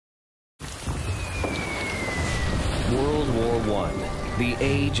World War I, the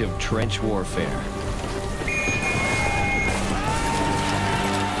age of trench warfare.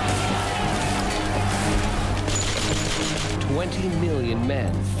 "20 million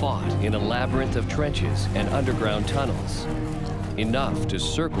men fought in a labyrinth of trenches and underground tunnels, enough to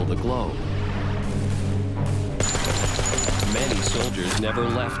circle the globe. Many soldiers never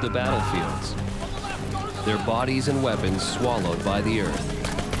left the battlefields, their bodies and weapons swallowed by the earth.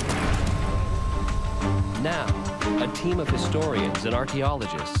 Now, a team of historians and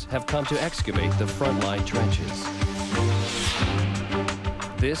archaeologists have come to excavate the frontline trenches.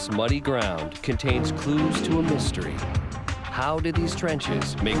 This muddy ground contains clues to a mystery. How did these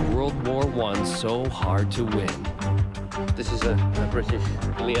trenches make World War I so hard to win? This is a British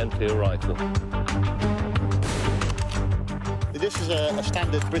Lee Enfield rifle. This is a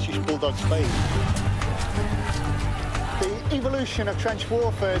standard British Bulldog spade. The evolution of trench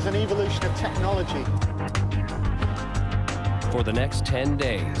warfare is an evolution of technology. For the next 10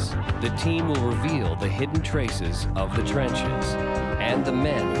 days, the team will reveal the hidden traces of the trenches and the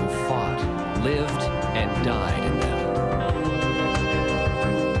men who fought, lived, and died in them.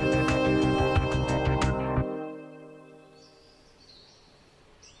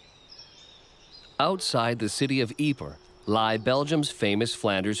 Outside the city of Ypres lie Belgium's famous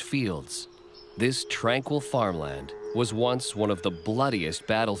Flanders fields. This tranquil farmland was once one of the bloodiest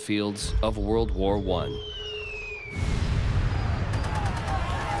battlefields of World War I.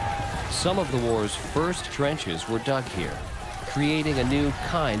 Some of the war's first trenches were dug here, creating a new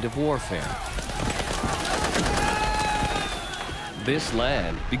kind of warfare. This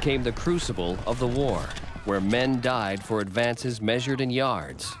land became the crucible of the war, where men died for advances measured in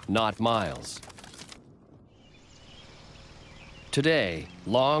yards, not miles. Today,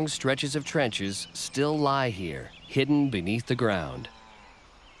 long stretches of trenches still lie here, hidden beneath the ground.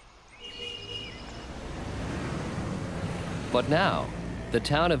 But now, the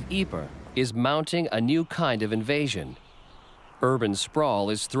town of Ypres is mounting a new kind of invasion. Urban sprawl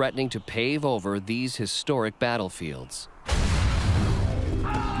is threatening to pave over these historic battlefields.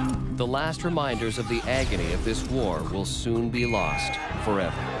 The last reminders of the agony of this war will soon be lost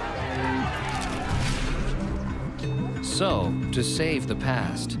forever. So, to save the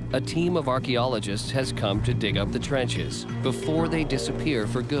past, a team of archaeologists has come to dig up the trenches before they disappear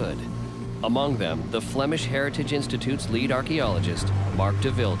for good. Among them, the Flemish Heritage Institute's lead archaeologist, Mark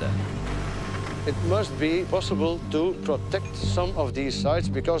de Wilde. It must be possible to protect some of these sites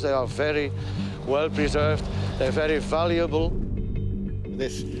because they are very well preserved, they're very valuable.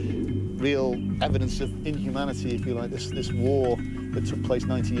 This real evidence of inhumanity, if you like, this war that took place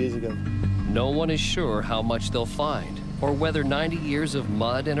 90 years ago. No one is sure how much they'll find, or whether 90 years of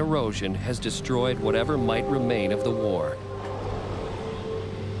mud and erosion has destroyed whatever might remain of the war.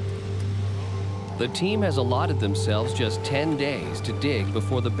 The team has allotted themselves just 10 days to dig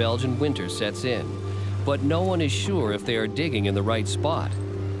before the Belgian winter sets in, but no one is sure if they are digging in the right spot.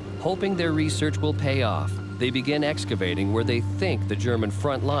 Hoping their research will pay off, they begin excavating where they think the German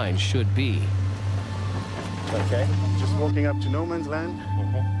front line should be. Okay, just walking up to no man's land.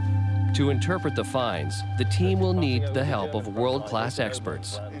 To interpret the finds, the team will need the help of world-class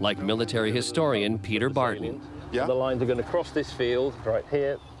experts, like military historian Peter Barton. Yeah. The lines are going to cross this field right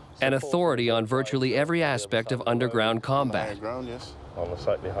here. An authority on virtually every aspect of underground combat. On the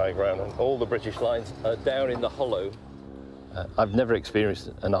slightly high ground, and all the British lines are down in the hollow. I've never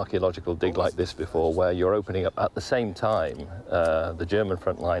experienced an archaeological dig like this before, where you're opening up at the same time the German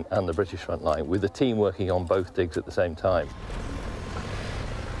front line and the British front line, with the team working on both digs at the same time.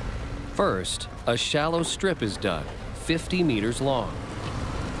 First, a shallow strip is dug, 50 meters long.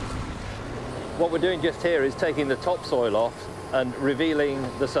 What we're doing just here is taking the topsoil off and revealing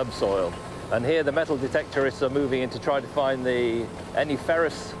the subsoil. And here the metal detectorists are moving in to try to find any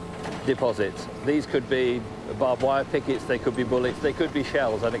ferrous deposits. These could be barbed wire pickets, they could be bullets, they could be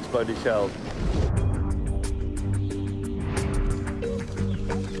shells, unexploded shells.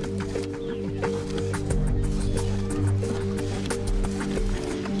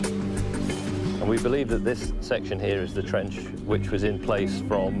 And we believe that this section here is the trench which was in place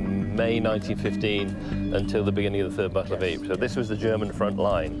from May 1915 until the beginning of the Third Battle of Ypres. So this was the German front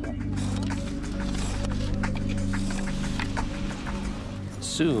line.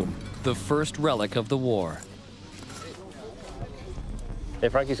 Soon, the first relic of the war. Here,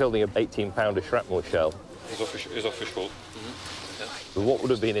 Frankie's holding an 18-pounder shrapnel shell. Is off fish ball. But what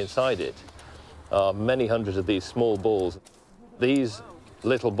would have been inside it are many hundreds of these small balls. These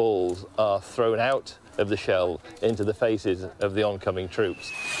little balls are thrown out of the shell into the faces of the oncoming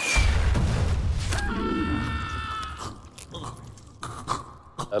troops.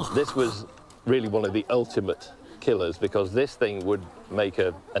 This was really one of the ultimate killers because this thing would make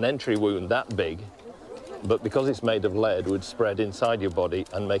an entry wound that big, but because it's made of lead, would spread inside your body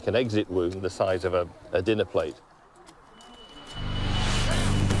and make an exit wound the size of a dinner plate.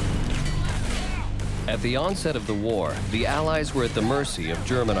 At the onset of the war, the Allies were at the mercy of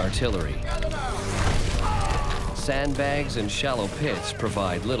German artillery. Sandbags and shallow pits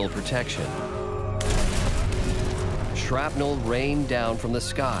provide little protection. Shrapnel rained down from the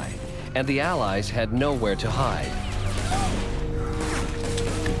sky, and the Allies had nowhere to hide.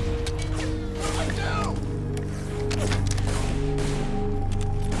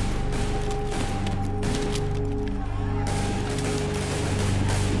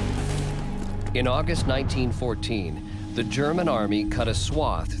 In August 1914, the German army cut a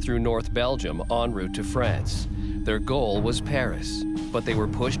swath through North Belgium en route to France. Their goal was Paris, but they were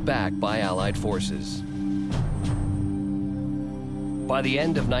pushed back by Allied forces. By the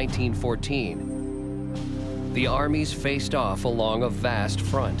end of 1914, the armies faced off along a vast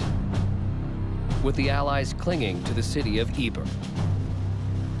front, with the Allies clinging to the city of Ypres.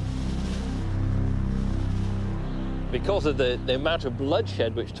 Because of the amount of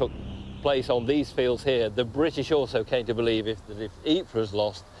bloodshed which took place on these fields here, the British also came to believe that if Ypres was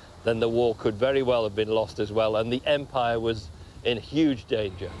lost, then the war could very well have been lost as well, and the empire was in huge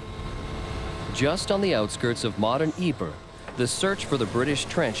danger. Just on the outskirts of modern Ypres, the search for the British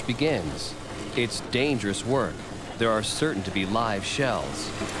trench begins. It's dangerous work. There are certain to be live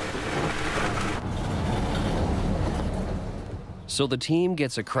shells. So the team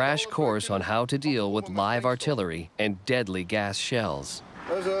gets a crash course on how to deal with live artillery and deadly gas shells.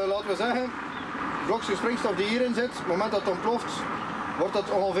 Dus laten we zeggen, het blokje springstof die hierin zit, op het moment dat het ontploft, wordt dat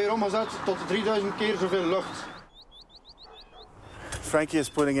ongeveer omgezet tot 3000 keer zoveel lucht. Frankie is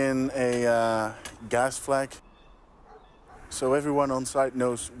putting in a gas flag, so everyone on site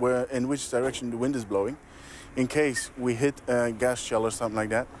knows in which direction the wind is blowing. In case we hit a gas shell or something like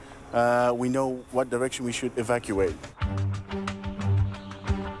that, we know what direction we should evacuate.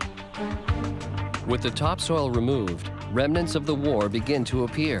 With the topsoil removed, remnants of the war begin to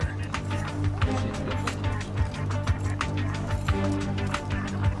appear.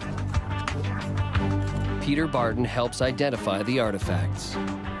 Peter Barton helps identify the artifacts.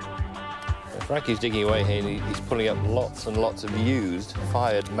 Frankie's digging away here, and he's pulling up lots and lots of used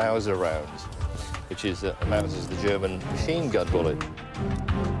fired Mauser rounds, which is Mauser's the German machine gun bullet.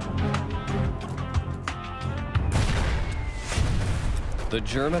 The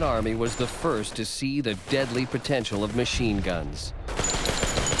German army was the first to see the deadly potential of machine guns.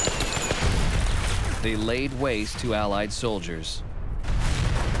 They laid waste to Allied soldiers.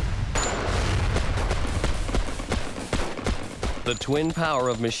 The twin power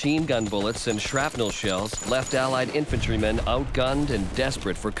of machine gun bullets and shrapnel shells left Allied infantrymen outgunned and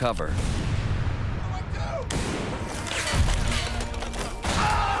desperate for cover.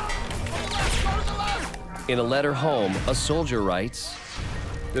 In a letter home, a soldier writes,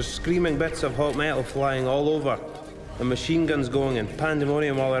 "There's screaming bits of hot metal flying all over, and machine guns going and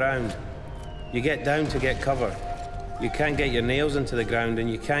pandemonium all around. You get down to get cover. You can't get your nails into the ground, and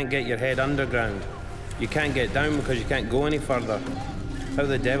you can't get your head underground. You can't get down because you can't go any further. How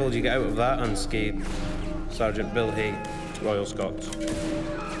the devil do you get out of that unscathed?" Sergeant Bill Hay, Royal Scots.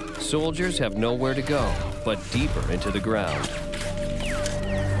 Soldiers have nowhere to go but deeper into the ground.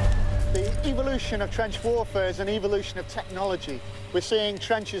 The evolution of trench warfare is an evolution of technology. We're seeing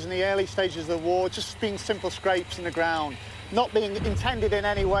trenches in the early stages of the war just being simple scrapes in the ground, not being intended in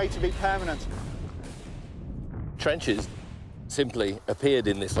any way to be permanent. Trenches simply appeared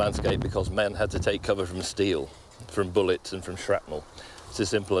in this landscape because men had to take cover from steel, from bullets and from shrapnel. It's as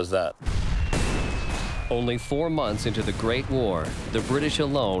simple as that. Only 4 months into the Great War, the British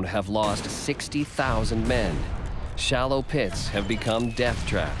alone have lost 60,000 men. Shallow pits have become death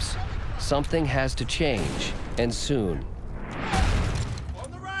traps. Something has to change, and soon.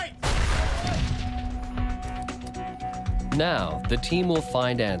 Now, the team will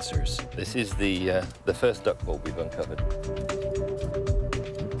find answers. This is the first duck bolt we've uncovered.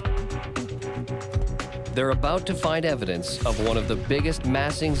 They're about to find evidence of one of the biggest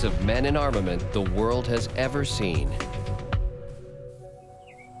massings of men in armament the world has ever seen.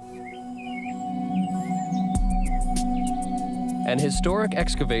 An historic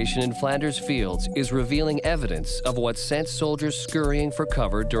excavation in Flanders Fields is revealing evidence of what sent soldiers scurrying for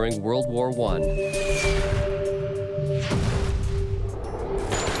cover during World War I.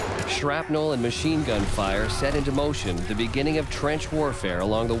 Shrapnel and machine gun fire set into motion the beginning of trench warfare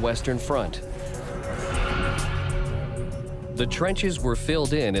along the Western Front. The trenches were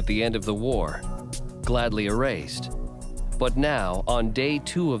filled in at the end of the war, gladly erased. But now, on day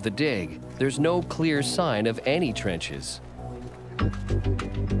 2 of the dig, there's no clear sign of any trenches.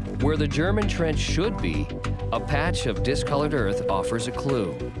 Where the German trench should be, a patch of discolored earth offers a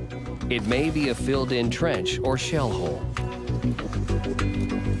clue. It may be a filled-in trench or shell hole.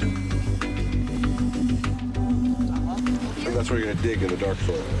 And that's where you're gonna dig in the dark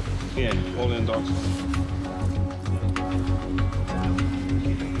soil. Yeah, all in dark soil.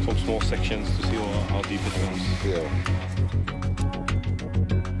 Some small sections to see how deep it goes. Yeah.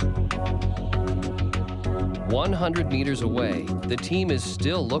 100 meters away, the team is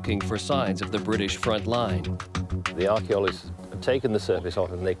still looking for signs of the British front line. The archaeologists have taken the surface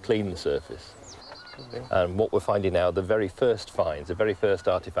off and they clean the surface. And what we're finding now, the very first finds, the very first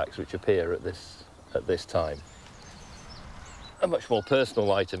artifacts which appear at this time. A much more personal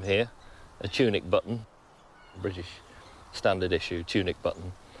item here, a tunic button, British standard issue tunic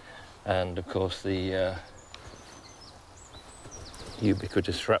button, and of course the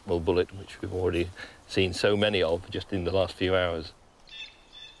ubiquitous shrapnel bullet, which we've already seen so many of just in the last few hours.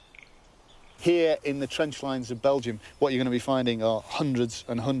 Here in the trench lines of Belgium, what you're going to be finding are hundreds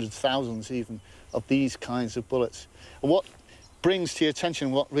and hundreds, thousands even, of these kinds of bullets. And what brings to your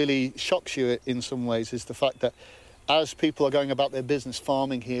attention, what really shocks you in some ways, is the fact that as people are going about their business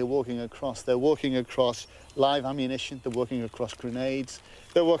farming here, they're walking across live ammunition, they're walking across grenades,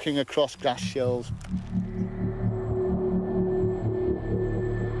 they're walking across gas shells.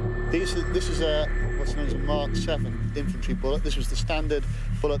 This is what's known as a Mark 7 infantry bullet. This was the standard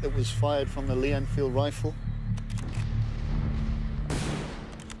bullet that was fired from the Lee Enfield rifle.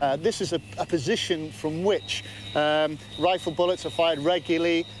 This is a position from which rifle bullets are fired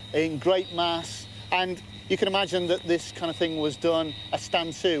regularly in great mass, and you can imagine that this kind of thing was done at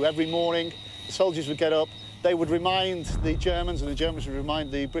stand-to. Every morning, the soldiers would get up, they would remind the Germans, and the Germans would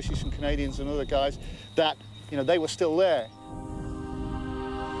remind the British and Canadians and other guys that, you know, they were still there.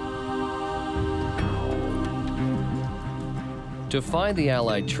 To find the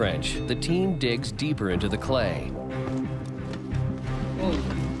Allied trench, the team digs deeper into the clay.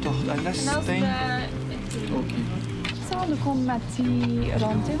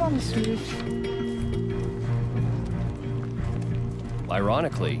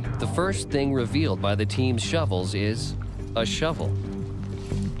 Ironically, the first thing revealed by the team's shovels is a shovel.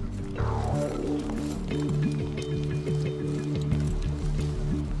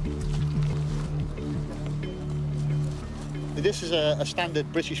 This is a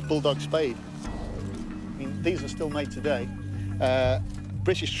standard British bulldog spade. I mean, these are still made today.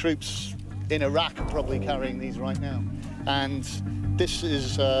 British troops in Iraq are probably carrying these right now. And this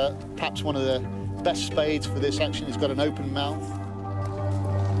is perhaps one of the best spades for this action. It's got an open mouth.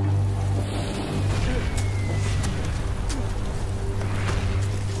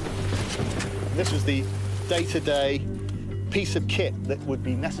 This was the day-to-day piece of kit that would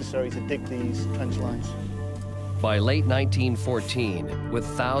be necessary to dig these trench lines. By late 1914, with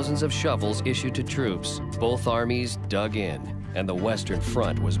thousands of shovels issued to troops, both armies dug in, and the Western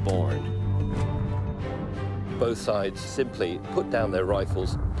Front was born. Both sides simply put down their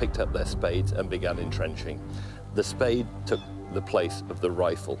rifles, picked up their spades, and began entrenching. The spade took the place of the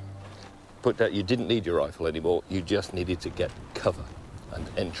rifle. You didn't need your rifle anymore, you just needed to get cover, and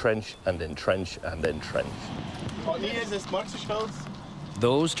entrench, and entrench, and entrench.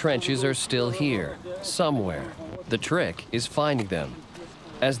 Those trenches are still here, somewhere. The trick is finding them.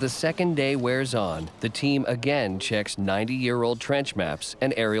 As the second day wears on, the team again checks 90-year-old trench maps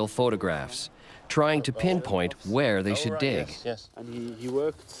and aerial photographs, trying to pinpoint where they should dig. Yes. And he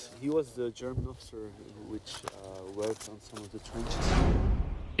was the German officer which worked on some of the trenches.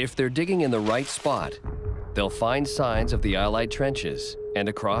 If they're digging in the right spot, they'll find signs of the Allied trenches and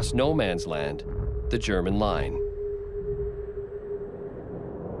across no man's land, the German line.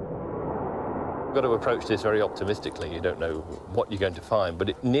 You've got to approach this very optimistically. You don't know what you're going to find, but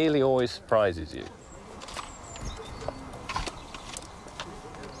it nearly always surprises you.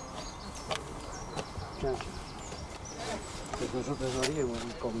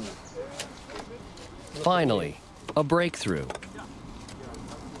 Finally, a breakthrough.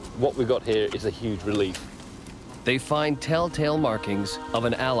 What we've got here is a huge relief. They find telltale markings of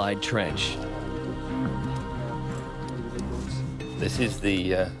an Allied trench. This is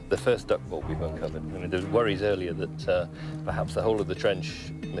the first duck bolt we've uncovered. I mean, there was worries earlier that perhaps the whole of the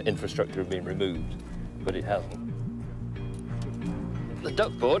trench infrastructure had been removed, but it hasn't. The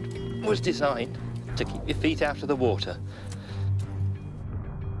duck board was designed to keep your feet out of the water.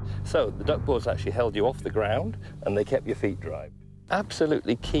 So the duck boards actually held you off the ground and they kept your feet dry.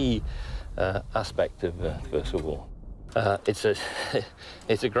 Absolutely key aspect of First World War. It's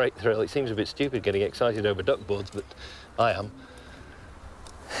a great thrill. It seems a bit stupid getting excited over duckboards, but I am.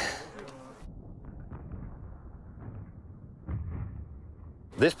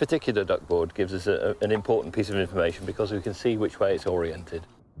 This particular duckboard gives us an important piece of information because we can see which way it's oriented.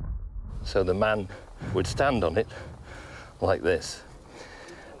 So the man would stand on it like this.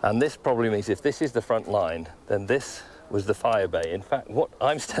 And this probably means if this is the front line, then this was the fire bay. In fact, what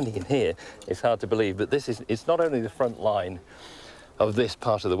I'm standing in here is hard to believe, but it's not only the front line of this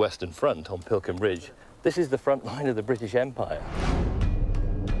part of the Western Front on Pilkem Ridge, this is the front line of the British Empire.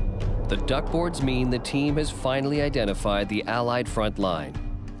 The duckboards mean the team has finally identified the Allied front line.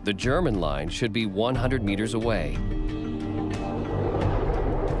 The German line should be 100 meters away.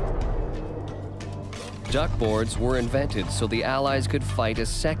 Duckboards were invented so the Allies could fight a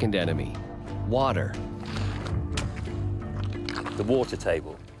second enemy, water. The water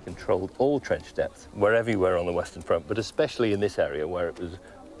table controlled all trench depth wherever you were on the Western Front, but especially in this area where it was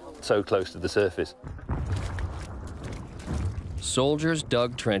so close to the surface. Soldiers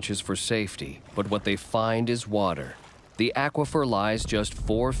dug trenches for safety, but what they find is water. The aquifer lies just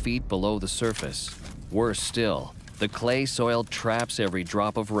 4 feet below the surface. Worse still, the clay soil traps every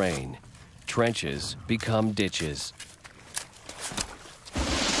drop of rain. Trenches become ditches.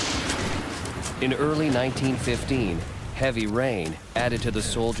 In early 1915, heavy rain added to the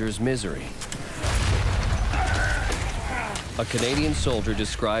soldiers' misery. A Canadian soldier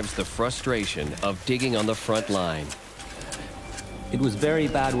describes the frustration of digging on the front line. It was very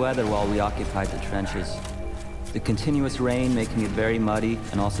bad weather while we occupied the trenches. The continuous rain making it very muddy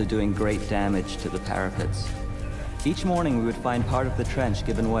and also doing great damage to the parapets. Each morning we would find part of the trench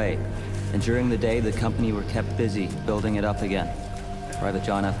given way, and during the day the company were kept busy building it up again. Private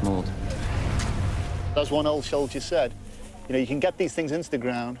John F. Mould. As one old soldier said, you know, you can get these things into the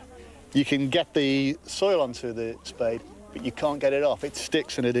ground, you can get the soil onto the spade, but you can't get it off. It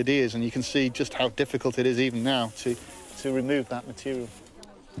sticks and it adheres, and you can see just how difficult it is even now to remove that material.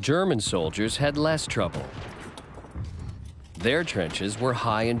 German soldiers had less trouble. Their trenches were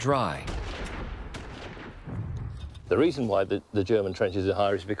high and dry. The reason why the German trenches are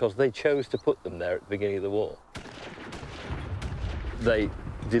higher is because they chose to put them there at the beginning of the war. They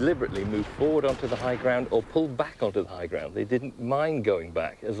deliberately moved forward onto the high ground or pulled back onto the high ground. They didn't mind going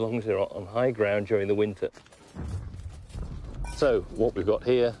back as long as they're on high ground during the winter. So what we've got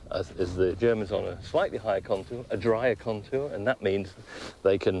here is the Germans on a slightly higher contour, a drier contour, and that means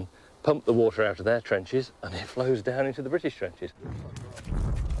they can pump the water out of their trenches and it flows down into the British trenches.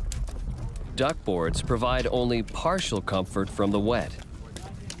 Duckboards provide only partial comfort from the wet.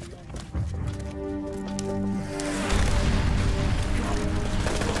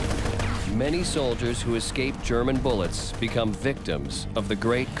 Many soldiers who escape German bullets become victims of the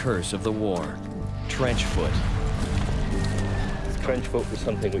great curse of the war, trench foot. Trench foot was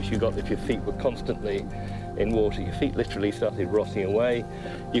something which you got if your feet were constantly in water. Your feet literally started rotting away.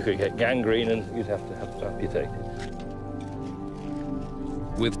 You could get gangrene and you'd have to amputate it.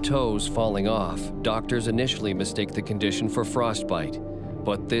 With toes falling off, doctors initially mistake the condition for frostbite,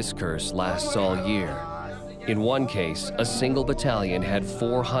 but this curse lasts all year. In one case, a single battalion had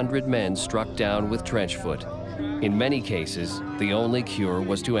 400 men struck down with trench foot. In many cases, the only cure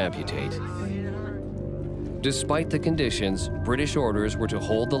was to amputate. Despite the conditions, British orders were to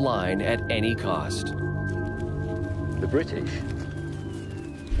hold the line at any cost. The British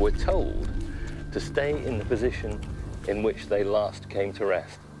were told to stay in the position in which they last came to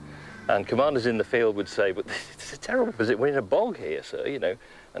rest. And commanders in the field would say, but it's a terrible position, we're in a bog here, sir, you know.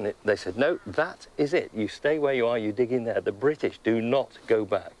 And they said, no, that is it. You stay where you are, you dig in there. The British do not go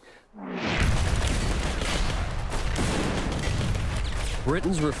back.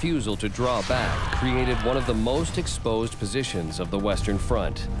 Britain's refusal to draw back created one of the most exposed positions of the Western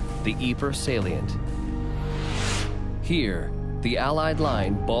Front, the Ypres salient. Here, the Allied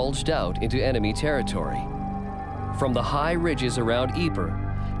line bulged out into enemy territory. From the high ridges around Ypres,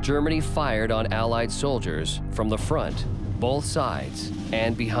 Germany fired on Allied soldiers from the front, both sides,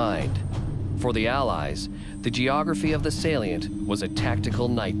 and behind. For the Allies, the geography of the salient was a tactical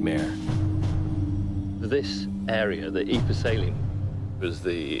nightmare. This area, the Ypres salient, was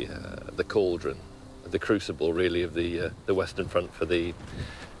the cauldron, the crucible, really, of the Western Front for the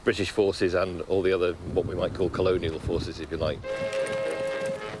British forces and all the other, what we might call colonial forces, if you like.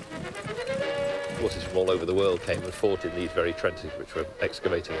 Forces from all over the world came and fought in these very trenches which we're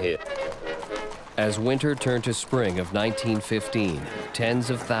excavating here. As winter turned to spring of 1915,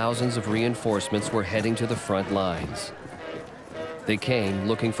 tens of thousands of reinforcements were heading to the front lines. They came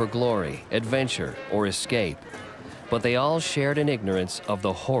looking for glory, adventure, or escape. but they all shared an ignorance of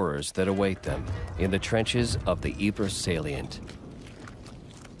the horrors that await them in the trenches of the Ypres salient.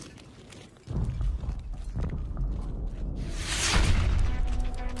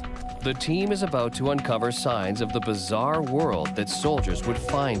 The team is about to uncover signs of the bizarre world that soldiers would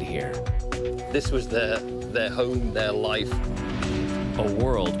find here. This was their home, their life. A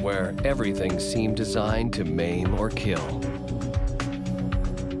world where everything seemed designed to maim or kill.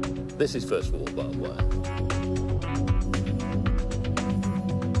 This is First World War barbed wire.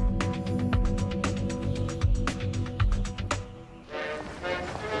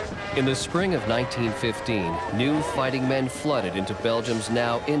 In the spring of 1915, new fighting men flooded into Belgium's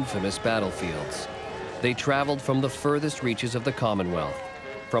now infamous battlefields. They traveled from the furthest reaches of the Commonwealth,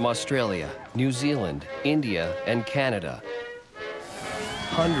 from Australia, New Zealand, India, and Canada.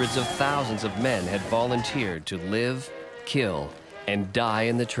 Hundreds of thousands of men had volunteered to live, kill, and die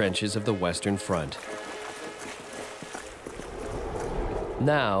in the trenches of the Western Front.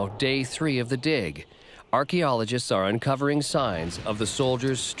 Now, day 3 of the dig. Archaeologists are uncovering signs of the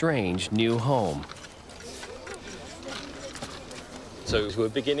soldiers' strange new home. So we're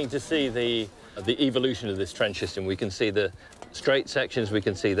beginning to see the evolution of this trench system. We can see the straight sections, we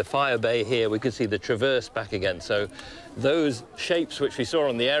can see the fire bay here, we can see the traverse back again. So those shapes which we saw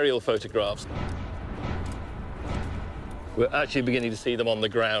on the aerial photographs, we're actually beginning to see them on the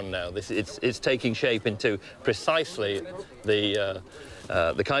ground now. It's taking shape into precisely the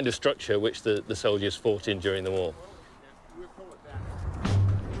kind of structure which the soldiers fought in during the war.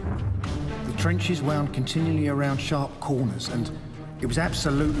 The trenches wound continually around sharp corners, and it was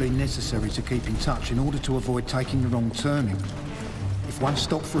absolutely necessary to keep in touch in order to avoid taking the wrong turning. If one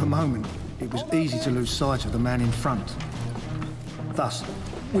stopped for a moment, it was easy to lose sight of the man in front. Thus,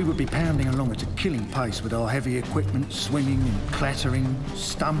 we would be pounding along at a killing pace with our heavy equipment swinging and clattering,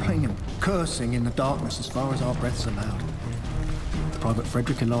 stumbling and cursing in the darkness as far as our breaths allowed. Private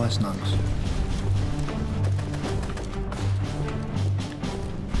Frederick Elias Noakes.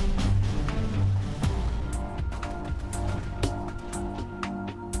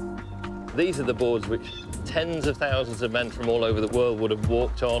 These are the boards which tens of thousands of men from all over the world would have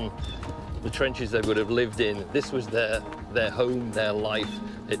walked on, the trenches they would have lived in. This was their home, their life.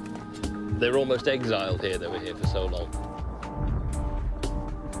 They're almost exiled here. They were here for so long.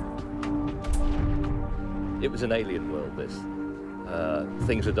 It was an alien world, this.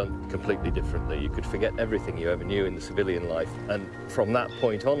 Things were done completely differently. You could forget everything you ever knew in the civilian life. And from that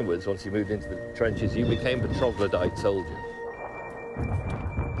point onwards, once you moved into the trenches, you became a troglodyte soldier.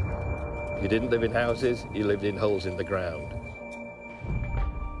 You didn't live in houses, you lived in holes in the ground.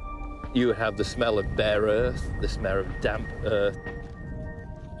 You would have the smell of bare earth, the smell of damp earth.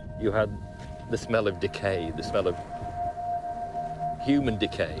 You had the smell of decay, the smell of human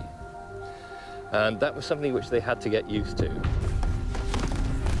decay. And that was something which they had to get used to.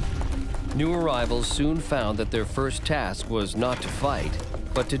 New arrivals soon found that their first task was not to fight,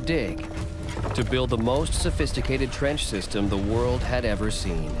 but to dig, to build the most sophisticated trench system the world had ever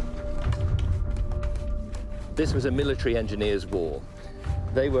seen. This was a military engineers' war.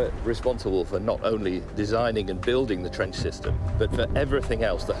 They were responsible for not only designing and building the trench system, but for everything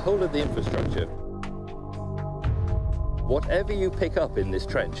else, the whole of the infrastructure. Whatever you pick up in this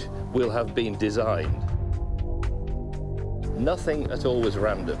trench will have been designed. Nothing at all was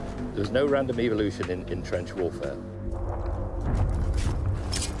random. There was no random evolution in trench warfare.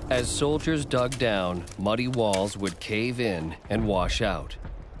 As soldiers dug down, muddy walls would cave in and wash out.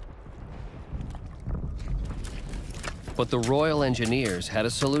 But the Royal Engineers had a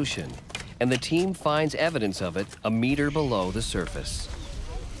solution, and the team finds evidence of it a meter below the surface.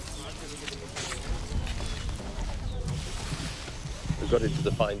 We've got into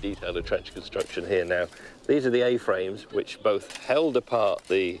the fine detail of trench construction here now. These are the A-frames which both held apart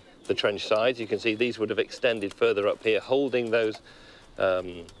the trench sides. You can see these would have extended further up here, holding those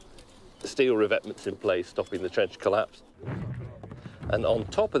steel revetments in place, stopping the trench collapse. And on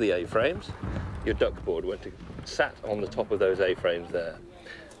top of the A-frames, your duckboard sat on the top of those A-frames there.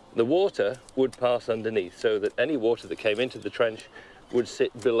 The water would pass underneath, so that any water that came into the trench would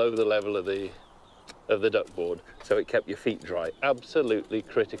sit below the level of the duckboard, so it kept your feet dry. Absolutely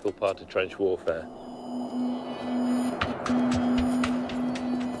critical part of trench warfare.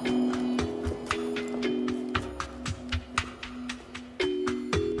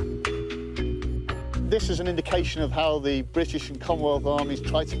 This is an indication of how the British and Commonwealth armies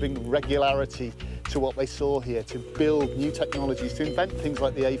tried to bring regularity to what they saw here, to build new technologies, to invent things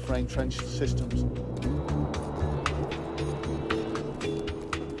like the A-frame trench systems.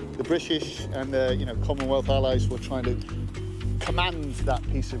 The British and the Commonwealth allies were trying to command that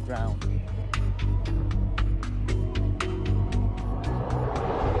piece of ground.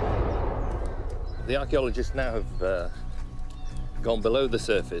 The archaeologists now have gone below the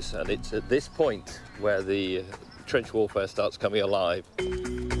surface, and it's at this point where the trench warfare starts coming alive.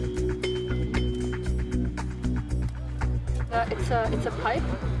 It's a pipe.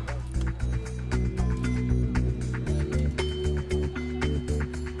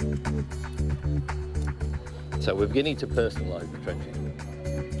 So we're beginning to personalise the trenching.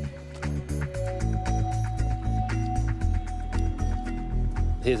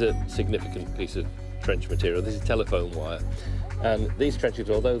 Here's a significant piece of trench material. This is telephone wire. And these trenches,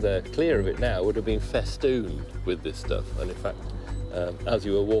 although they're clear of it now, would have been festooned with this stuff. And in fact, as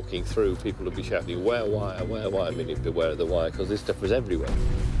you were walking through, people would be shouting, "Wire, wire, wire, wire," meaning beware of the wire, because this stuff was everywhere.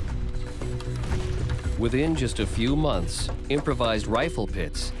 Within just a few months, improvised rifle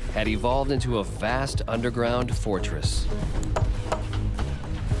pits had evolved into a vast underground fortress.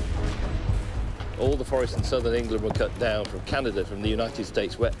 All the forests in southern England were cut down, from Canada, from the United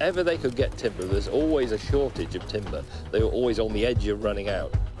States. Wherever they could get timber, there's always a shortage of timber. They were always on the edge of running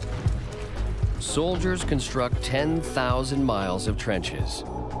out. Soldiers construct 10,000 miles of trenches.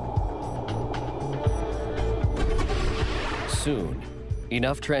 Soon,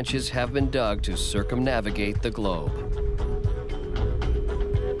 enough trenches have been dug to circumnavigate the globe.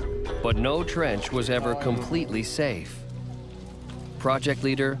 But no trench was ever completely safe. Project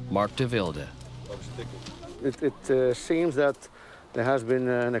leader Mark de Wilde. It seems that there has been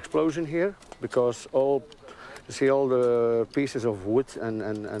an explosion here, because you see all the pieces of wood and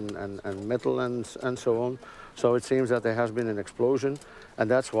metal and so on. So it seems that there has been an explosion, and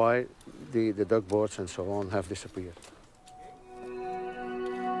that's why the duck boards and so on have disappeared.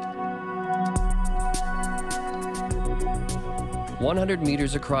 "100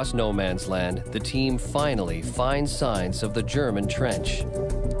 meters across no man's land, the team finally finds signs of the German trench.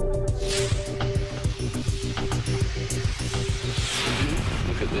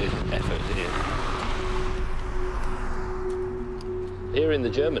 Look at the effort here. Here in the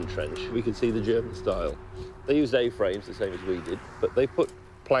German trench, we can see the German style. They used A-frames, the same as we did, but they put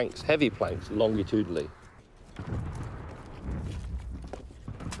planks, heavy planks, longitudinally.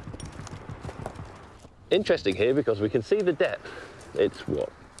 Interesting here because we can see the depth. It's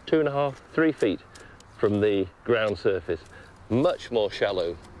what, 2.5, 3 feet from the ground surface. Much more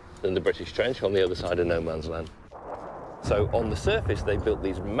shallow than the British trench on the other side of no man's land. So on the surface, they built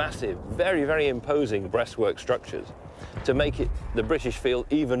these massive, very, very imposing breastwork structures to make the British feel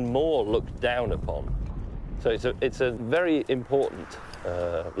even more looked down upon. So it's a very important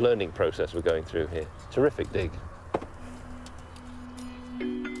learning process we're going through here. Terrific dig.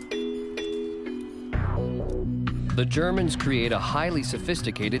 The Germans create a highly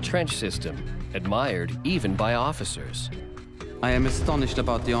sophisticated trench system, admired even by officers. I am astonished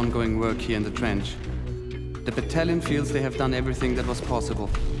about the ongoing work here in the trench. The battalion feels they have done everything that was possible.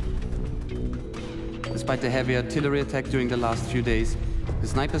 Despite the heavy artillery attack during the last few days, the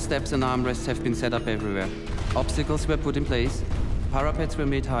sniper steps and armrests have been set up everywhere. Obstacles were put in place, parapets were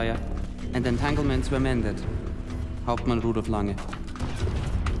made higher, and entanglements were mended. Hauptmann Rudolf Lange.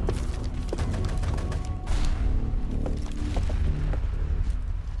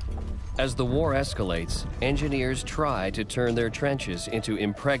 As the war escalates, engineers try to turn their trenches into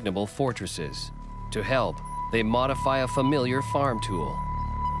impregnable fortresses. To help, they modify a familiar farm tool.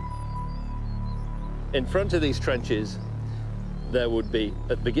 In front of these trenches, there would be,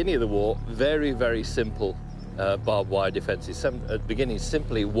 at the beginning of the war, very, very simple barbed wire defenses. At the beginning,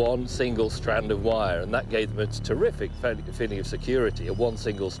 simply one single strand of wire, and that gave them a terrific feeling of security, a one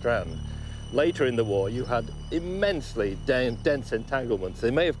single strand. Later in the war, you had immensely dense entanglements.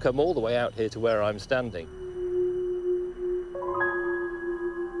 They may have come all the way out here to where I'm standing.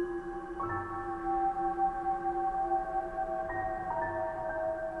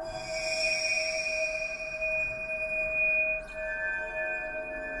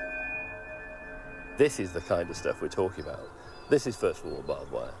 This is the kind of stuff we're talking about. This is First World War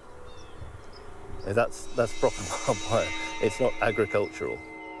barbed wire. That's proper barbed wire. It's not agricultural.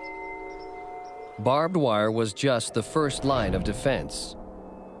 Barbed wire was just the first line of defense.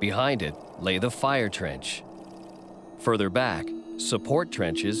 Behind it lay the fire trench. Further back, support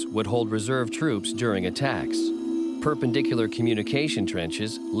trenches would hold reserve troops during attacks. Perpendicular communication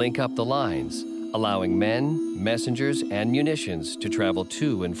trenches link up the lines, allowing men, messengers, and munitions to travel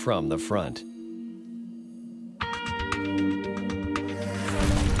to and from the front.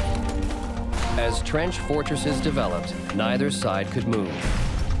 As trench fortresses developed, neither side could move.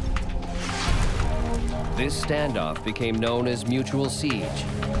 This standoff became known as mutual siege.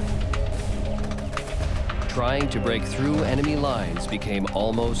 Trying to break through enemy lines became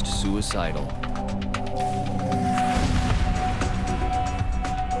almost suicidal.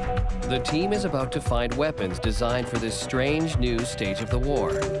 The team is about to find weapons designed for this strange new stage of the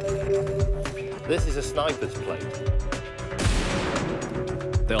war. This is a sniper's plate.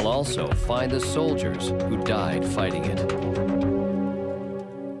 They'll also find the soldiers who died fighting it.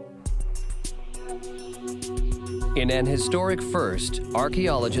 In an historic first,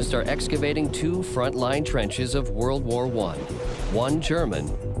 archaeologists are excavating 2 frontline trenches of World War I. One German,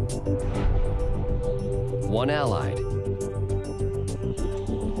 one Allied.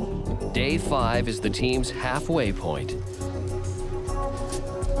 Day 5 is the team's halfway point.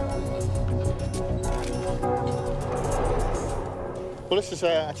 Well, this is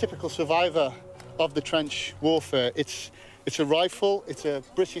a typical survivor of the trench warfare. It's a rifle, it's a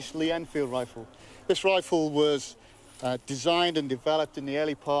British Lee Enfield rifle. This rifle was designed and developed in the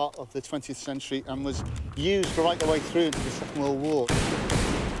early part of the 20th century and was used right the way through into the Second World War.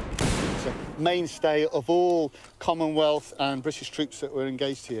 It's a mainstay of all Commonwealth and British troops that were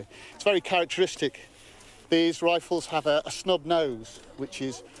engaged here. It's very characteristic. These rifles have a snub nose, which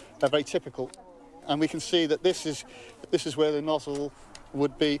is very typical. And we can see that this is where the nozzle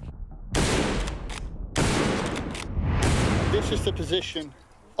would be. This is the position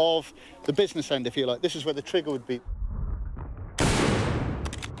of the business end, if you like. This is where the trigger would be.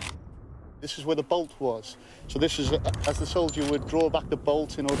 This is where the bolt was. So this is as the soldier would draw back the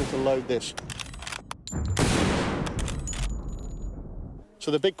bolt in order to load this. So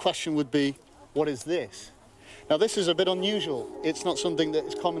the big question would be, what is this? Now this is a bit unusual. It's not something that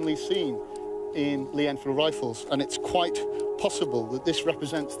is commonly seen in Lee Enfield rifles, and it's quite possible that this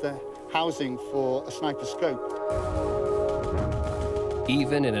represents the housing for a sniper scope.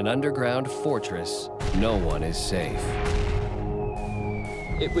 Even in an underground fortress, no one is safe.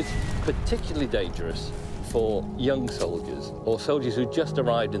 It was particularly dangerous for young soldiers or soldiers who just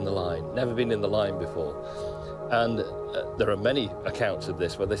arrived in the line, never been in the line before. And there are many accounts of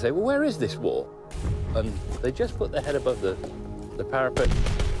this where they say, well, where is this war? And they just put their head above the parapet.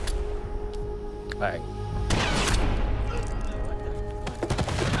 Bang.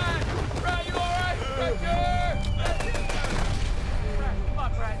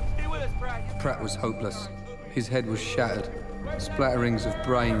 Pratt was hopeless. His head was shattered. Splatterings of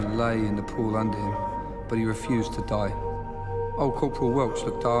brain lay in the pool under him, but he refused to die. Old Corporal Welch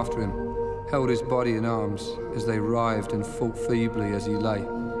looked after him, held his body in arms as they writhed and fought feebly as he lay.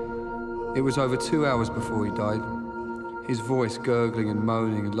 It was over 2 hours before he died, his voice gurgling and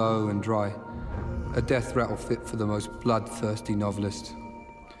moaning low and dry, a death rattle fit for the most bloodthirsty novelist.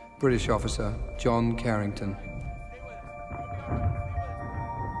 British officer John Carrington.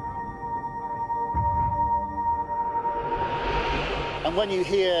 And when you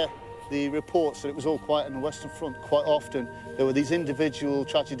hear the reports that it was all quiet on the Western Front, quite often there were these individual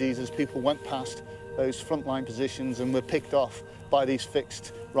tragedies as people went past those frontline positions and were picked off by these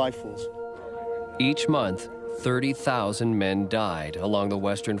fixed rifles. Each month, 30,000 men died along the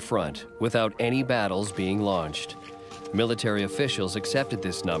Western Front without any battles being launched. Military officials accepted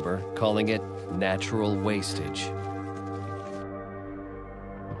this number, calling it natural wastage.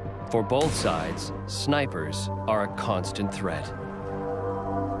 For both sides, snipers are a constant threat.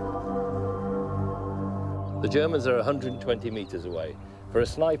 The Germans are 120 meters away. For a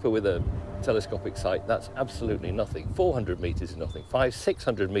sniper with a telescopic sight, that's absolutely nothing. 400 meters is nothing.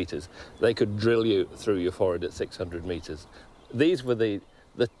 500–600 meters, they could drill you through your forehead at 600 meters. These were the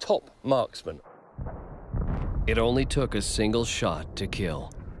top marksmen. It only took a single shot to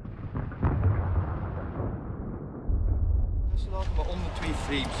kill.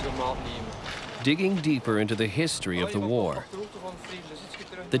 Digging deeper into the history of the war,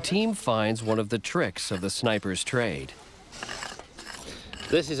 the team finds one of the tricks of the sniper's trade.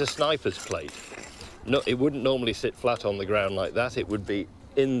 This is a sniper's plate. No, it wouldn't normally sit flat on the ground like that. It would be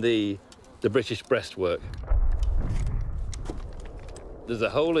in the British breastwork. There's a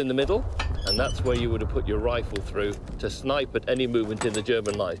hole in the middle, and that's where you would have put your rifle through to snipe at any movement in the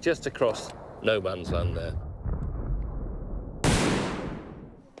German lines, just across no man's land there.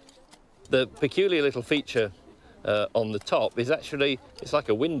 The peculiar little feature on the top is actually, it's like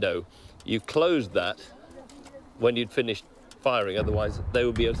a window. You closed that when you'd finished firing, otherwise they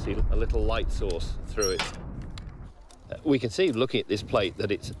would be able to see a little light source through it. We can see, looking at this plate,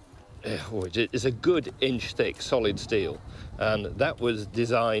 that it's a good inch thick, solid steel, and that was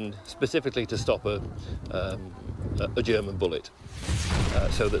designed specifically to stop a German bullet,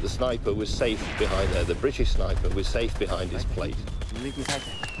 so that the sniper was safe behind there. The British sniper was safe behind his plate.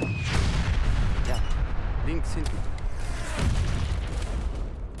 Links hinten.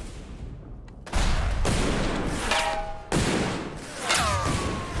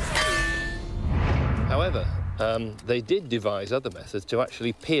 However, they did devise other methods to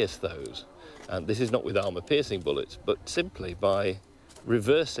actually pierce those. And this is not with armor-piercing bullets, but simply by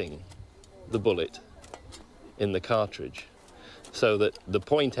reversing the bullet in the cartridge so that the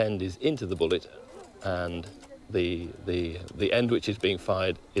point end is into the bullet and the end which is being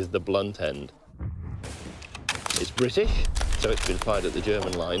fired is the blunt end. It's British, so it's been fired at the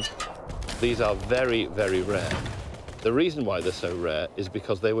German lines. These are very, very rare. The reason why they're so rare is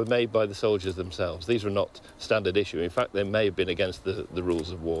because they were made by the soldiers themselves. These were not standard issue. In fact, they may have been against the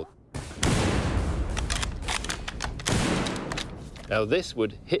rules of war. Now, this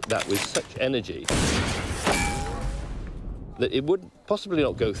would hit that with such energy that it would possibly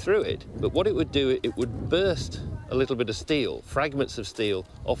not go through it, but what it would do, it would burst a little bit of steel, fragments of steel,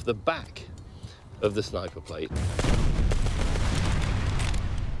 off the back of the sniper plate.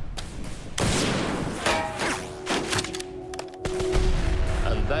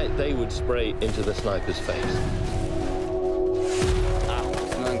 And they would spray into the sniper's face.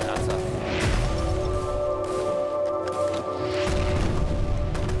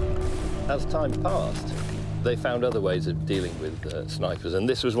 As time passed, they found other ways of dealing with snipers, and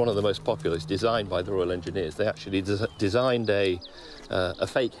this was one of the most popular. It's designed by the Royal Engineers. They actually designed a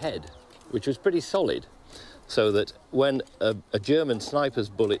fake head, which was pretty solid, so that when a German sniper's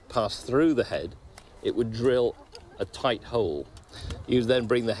bullet passed through the head, it would drill a tight hole. You then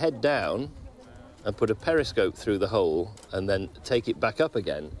bring the head down and put a periscope through the hole and then take it back up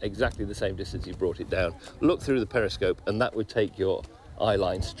again, exactly the same distance you brought it down. Look through the periscope, and that would take your eye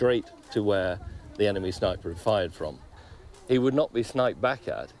line straight to where the enemy sniper had fired from. He would not be sniped back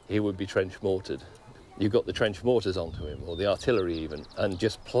at, he would be trench mortared. You got the trench mortars onto him, or the artillery even, and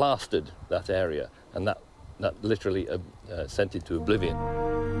just plastered that area, and that literally sent it to oblivion.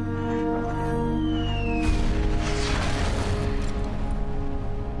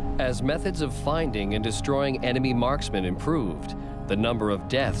 As methods of finding and destroying enemy marksmen improved, the number of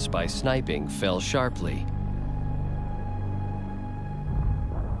deaths by sniping fell sharply.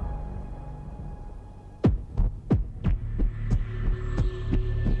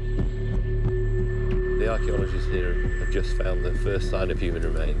 The archaeologists here have just found the first sign of human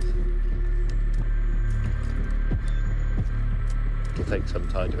remains. It will take some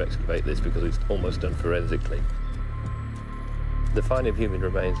time to excavate this because it's almost done forensically. The finding of human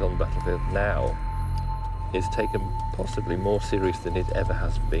remains on the battlefield now is taken possibly more serious than it ever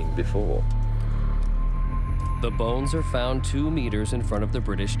has been before. The bones are found 2 meters in front of the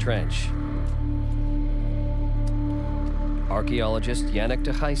British trench. Archaeologist Yannick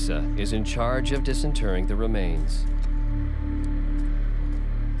de Heijse is in charge of disinterring the remains.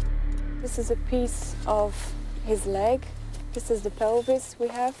 This is a piece of his leg. This is the pelvis we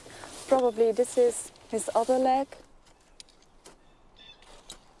have. Probably this is his other leg.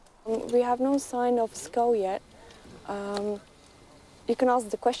 We have no sign of skull yet. You can ask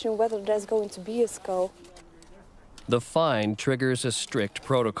the question whether there's going to be a skull. The find triggers a strict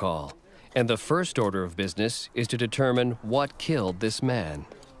protocol, and the first order of business is to determine what killed this man.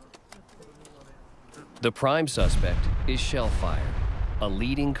 The prime suspect is shell fire, a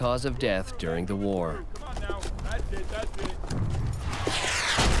leading cause of death during the war.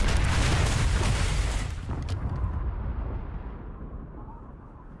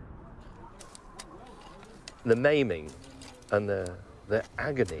 The maiming and the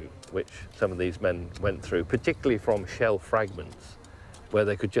agony which some of these men went through, particularly from shell fragments, where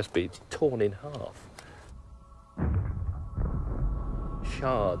they could just be torn in half.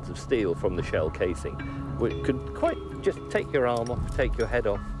 Shards of steel from the shell casing, which could quite just take your arm off, take your head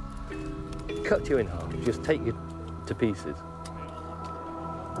off, cut you in half, just take you to pieces.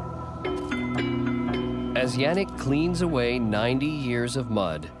 As Yannick cleans away 90 years of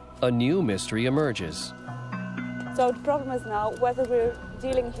mud, a new mystery emerges. So the problem is now whether we're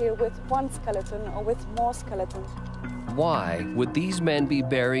dealing here with one skeleton or with more skeletons. Why would these men be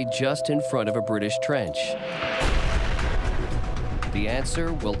buried just in front of a British trench? The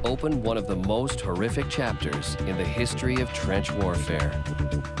answer will open one of the most horrific chapters in the history of trench warfare.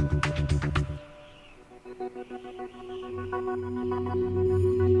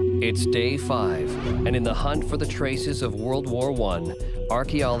 It's day 5, and in the hunt for the traces of World War I,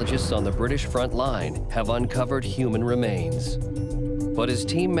 archaeologists on the British front line have uncovered human remains. But as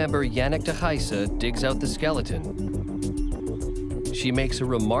team member Yannick de Heijse digs out the skeleton, she makes a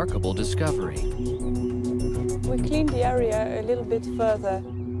remarkable discovery. We cleaned the area a little bit further,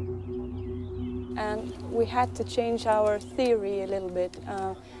 and we had to change our theory a little bit.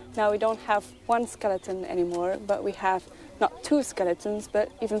 Now we don't have one skeleton anymore, but we have not 2 skeletons, but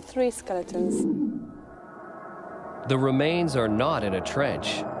even 3 skeletons. The remains are not in a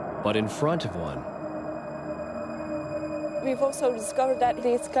trench, but in front of one. We've also discovered that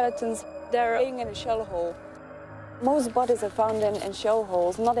these skeletons, they're laying in a shell hole. Most bodies are found in shell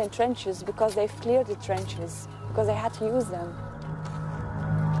holes, not in trenches, because they've cleared the trenches, because they had to use them.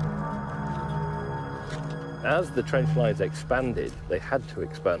 As the trench lines expanded, they had to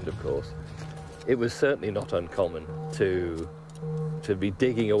expand, of course, it was certainly not uncommon to be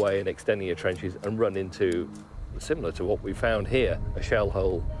digging away and extending your trenches and run into, similar to what we found here, a shell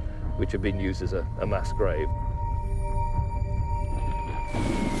hole which had been used as a mass grave.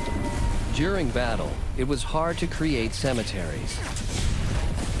 During battle, it was hard to create cemeteries.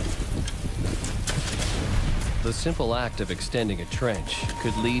 The simple act of extending a trench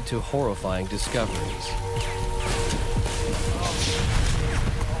could lead to horrifying discoveries.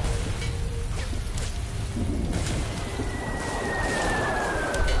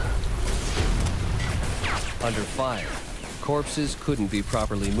 Under fire, corpses couldn't be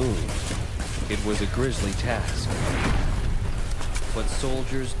properly moved. It was a grisly task. But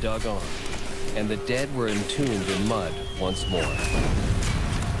soldiers dug on, and the dead were entombed in mud once more.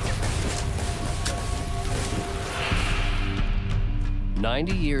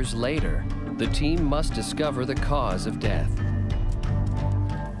 "90 years later, the team must discover the cause of death.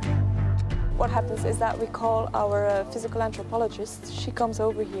 What happens is that we call our physical anthropologist. She comes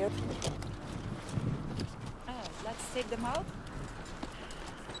over here. Let's take them out.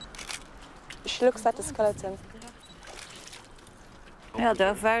 She looks at the skeleton. Yeah,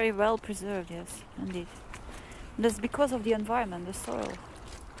 they're very well preserved, yes, indeed. That's because of the environment, the soil.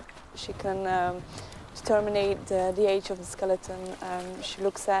 She can determine the age of the skeleton. She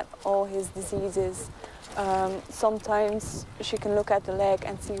looks at all his diseases. Sometimes she can look at the leg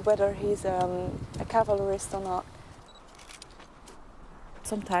and see whether he's a cavalryist or not.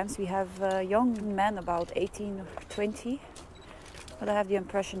 Sometimes we have young men, about 18 or 20, but I have the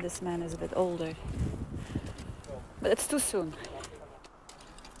impression this man is a bit older. But it's too soon.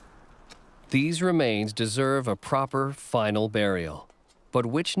 These remains deserve a proper final burial. But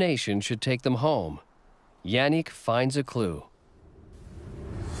which nation should take them home? Yannick finds a clue.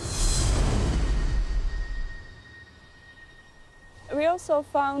 We also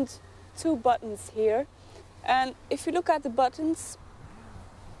found 2 buttons here. And if you look at the buttons,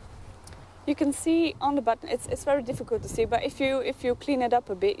 you can see on the button, it's very difficult to see, but if you clean it up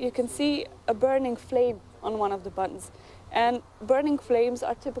a bit, you can see a burning flame on one of the buttons. And burning flames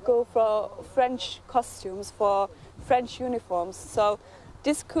are typical for French costumes, for French uniforms. So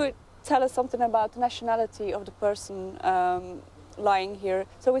this could tell us something about the nationality of the person lying here.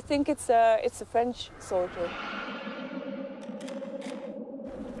 So we think it's a French soldier.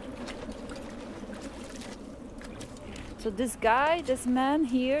 So this guy, this man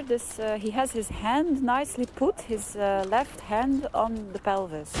here, he has his hand nicely put, his left hand on the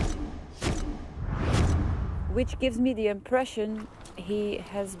pelvis, which gives me the impression he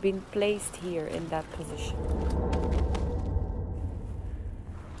has been placed here in that position.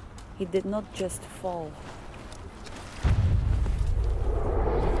 He did not just fall.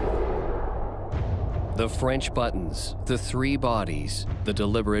 The French buttons, the 3 bodies, the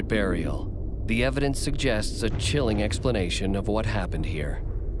deliberate burial. The evidence suggests a chilling explanation of what happened here.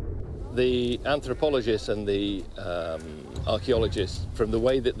 The anthropologists and the archaeologists, from the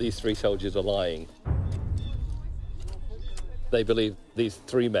way that these 3 soldiers are lying, they believe these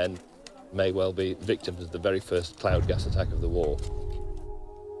 3 men may well be victims of the very first cloud gas attack of the war.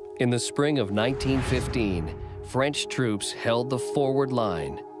 In the spring of 1915, French troops held the forward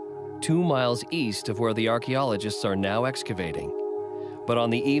line, 2 miles east of where the archaeologists are now excavating. But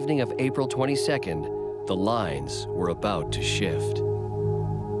on the evening of April 22nd, the lines were about to shift.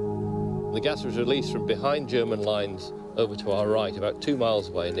 The gas was released from behind German lines over to our right, about 2 miles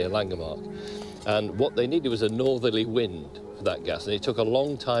away near Langemark. And what they needed was a northerly wind for that gas, and it took a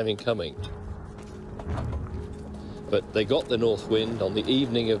long time in coming. But they got the north wind on the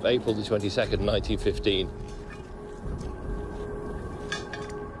evening of April the 22nd, 1915.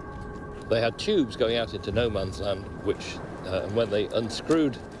 They had tubes going out into no man's land, which, when they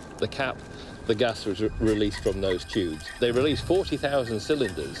unscrewed the cap, the gas was released from those tubes. They released 40,000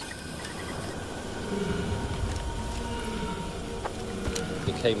 cylinders.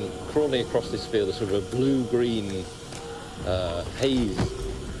 It came crawling across this field, a sort of a blue-green haze.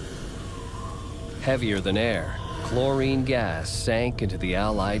 Heavier than air, chlorine gas sank into the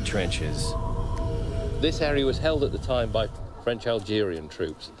Allied trenches. This area was held at the time by French Algerian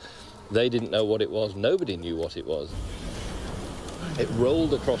troops. They didn't know what it was. Nobody knew what it was. It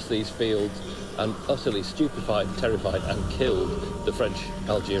rolled across these fields and utterly stupefied, terrified, and killed the French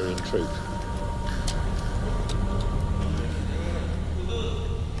Algerian troops.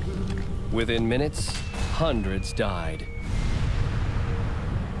 Within minutes, hundreds died.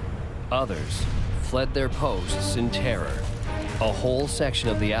 Others fled their posts in terror. A whole section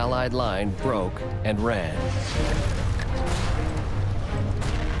of the Allied line broke and ran.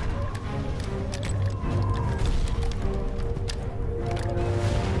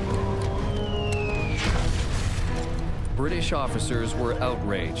 British officers were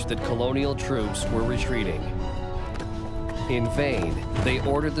outraged that colonial troops were retreating. In vain, they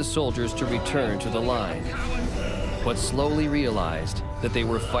ordered the soldiers to return to the line, but slowly realized that they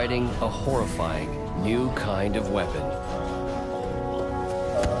were fighting a horrifying new kind of weapon.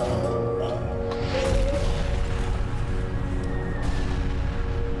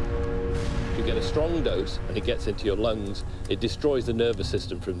 You get a strong dose and it gets into your lungs, it destroys the nervous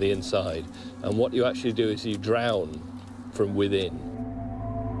system from the inside, and what you actually do is you drown from within.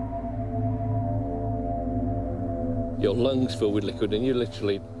 Your lungs fill with liquid and you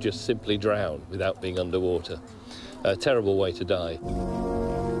literally just simply drown without being underwater. A terrible way to die.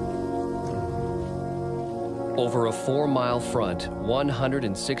 Over a 4-mile front,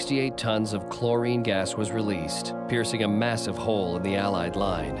 168 tons of chlorine gas was released, piercing a massive hole in the Allied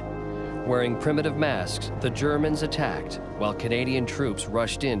line. Wearing primitive masks, the Germans attacked, while Canadian troops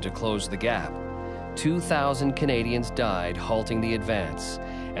rushed in to close the gap. 2,000 Canadians died halting the advance,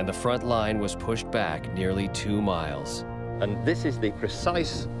 and the front line was pushed back nearly 2 miles. And this is the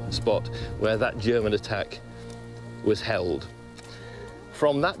precise spot where that German attack was held.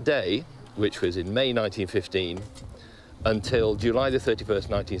 From that day, which was in May 1915, until July the 31st,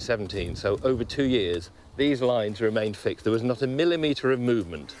 1917, so over 2 years, these lines remained fixed. There was not a millimetre of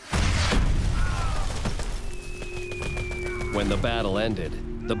movement. When the battle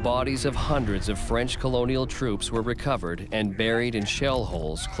ended, the bodies of hundreds of French colonial troops were recovered and buried in shell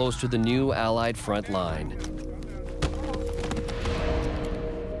holes close to the new Allied front line.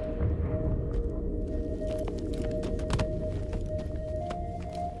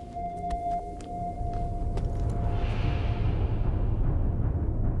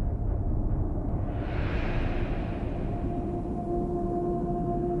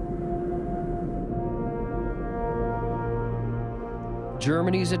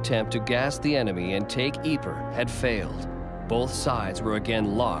 Germany's attempt to gas the enemy and take Ypres had failed. Both sides were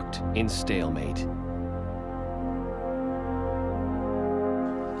again locked in stalemate.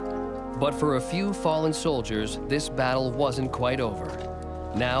 But for a few fallen soldiers, this battle wasn't quite over.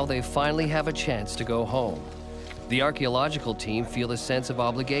 Now they finally have a chance to go home. The archaeological team feel a sense of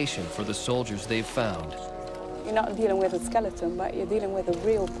obligation for the soldiers they've found. You're not dealing with a skeleton, but you're dealing with a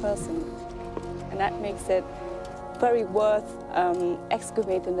real person. And that makes it very worth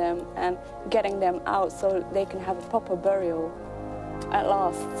excavating them and getting them out so they can have a proper burial at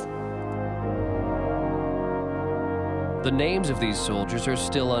last. The names of these soldiers are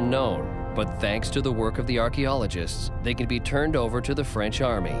still unknown, but thanks to the work of the archaeologists, they can be turned over to the French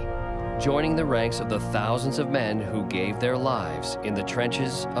army, joining the ranks of the thousands of men who gave their lives in the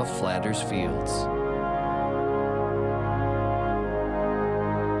trenches of Flanders Fields.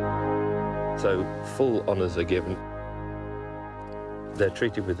 So full honours are given. They're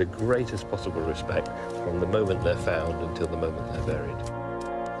treated with the greatest possible respect from the moment they're found until the moment they're buried.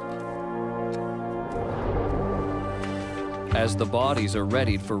 As the bodies are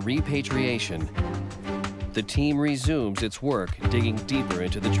readied for repatriation, the team resumes its work digging deeper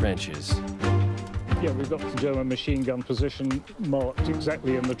into the trenches. Yeah, we've got the German machine gun position marked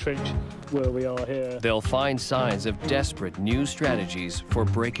exactly in the trench where we are here. They'll find signs of desperate new strategies for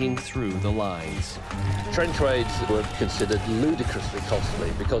breaking through the lines. Trench raids were considered ludicrously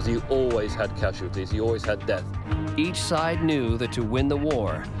costly because you always had casualties, you always had death. Each side knew that to win the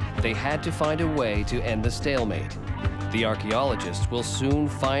war, they had to find a way to end the stalemate. The archaeologists will soon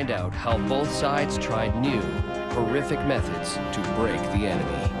find out how both sides tried new, horrific methods to break the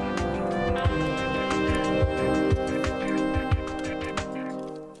enemy.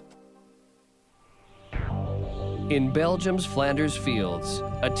 In Belgium's Flanders Fields,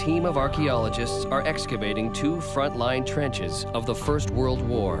 a team of archaeologists are excavating 2 frontline trenches of the First World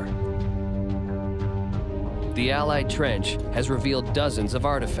War. The Allied trench has revealed dozens of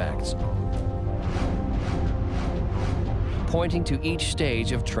artifacts, pointing to each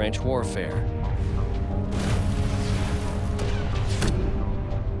stage of trench warfare.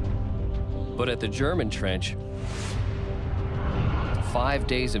 But at the German trench, 5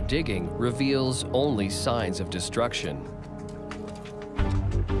 days of digging reveals only signs of destruction.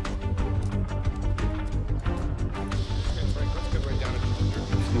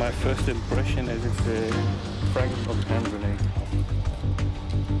 My first impression is it's a fragment of a hand grenade.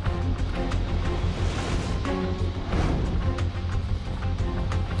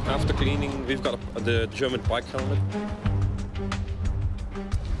 After cleaning, we've got the German bike helmet.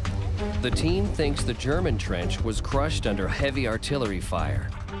 The team thinks the German trench was crushed under heavy artillery fire.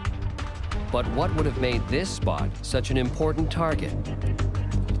 But what would have made this spot such an important target?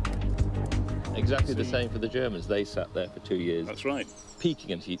 Exactly the same for the Germans. They sat there for 2 years. That's right.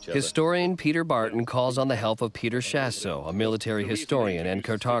 Peeking at each other. Historian Peter Barton calls on the help of Peter Chasseau, a military historian and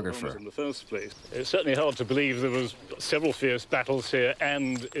cartographer. In the first place, it's certainly hard to believe there was several fierce battles here,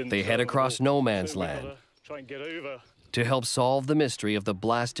 and They head across no man's land try and get over. to help solve the mystery of the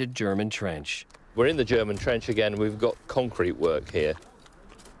blasted German trench. We're in the German trench again. We've got concrete work here.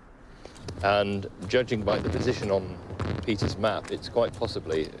 And judging by the position on Peter's map, it's quite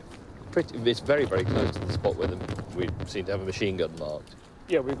possibly it's very, very close to the spot where we seem to have a machine gun marked.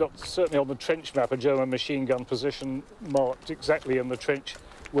 Yeah, we've got certainly on the trench map a German machine gun position marked exactly in the trench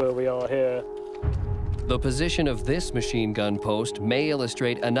where we are here. The position of this machine gun post may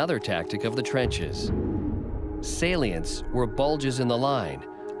illustrate another tactic of the trenches. Salients were bulges in the line,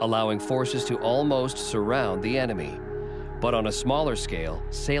 allowing forces to almost surround the enemy. But on a smaller scale,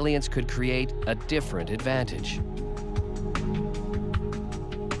 salients could create a different advantage.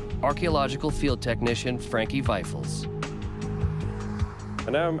 Archaeological field technician Frankie Weifels.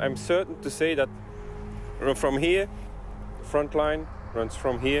 And now I'm certain to say that from here, the front line runs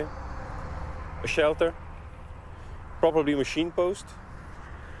from here, a shelter, probably a machine post,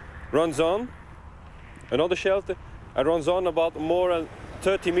 runs on, another shelter, and runs on about more than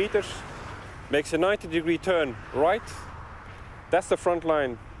 30 meters, makes a 90-degree turn right. That's the front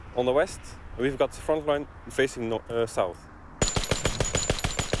line on the west. We've got the front line facing south.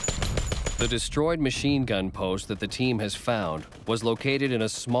 The destroyed machine gun post that the team has found was located in a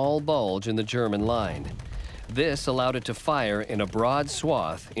small bulge in the German line. This allowed it to fire in a broad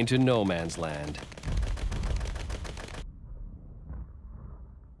swath into no man's land.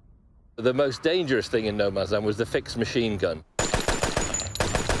 The most dangerous thing in no man's land was the fixed machine gun.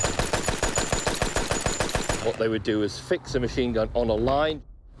 What they would do is fix a machine gun on a line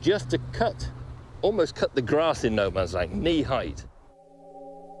just to almost cut the grass in no man's land, knee height.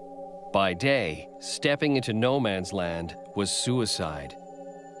 By day, stepping into no man's land was suicide.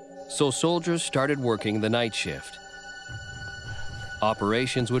 So soldiers started working the night shift.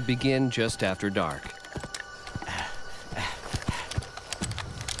 Operations would begin just after dark.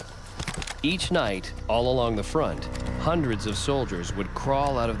 Each night, all along the front, hundreds of soldiers would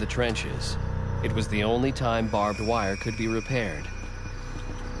crawl out of the trenches. It was the only time barbed wire could be repaired.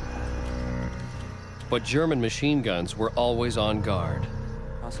 But German machine guns were always on guard.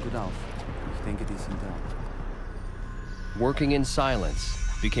 Pass gut auf. Ich denke, die sind da. Working in silence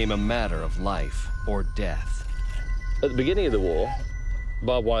became a matter of life or death. At the beginning of the war,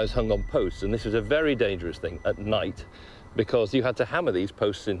 barbed wires hung on posts, and this was a very dangerous thing at night because you had to hammer these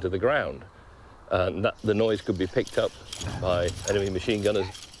posts into the ground. And the noise could be picked up by enemy machine gunners.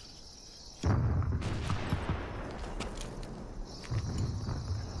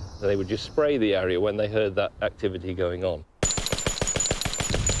 They would just spray the area when they heard that activity going on.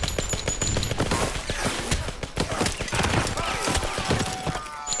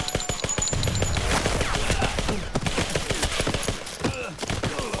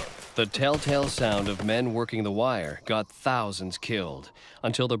 The telltale sound of men working the wire got thousands killed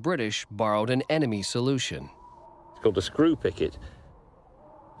until the British borrowed an enemy solution. It's called a screw picket,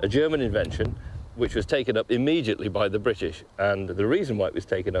 a German invention which was taken up immediately by the British. And the reason why it was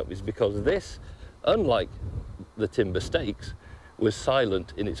taken up is because this, unlike the timber stakes, was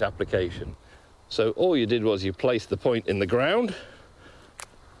silent in its application. So all you did was you placed the point in the ground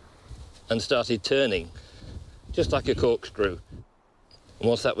and started turning, just like a corkscrew. And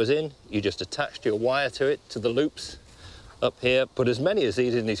once that was in, you just attached your wire to it, to the loops up here, put as many of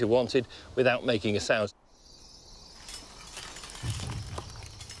these in as you wanted without making a sound.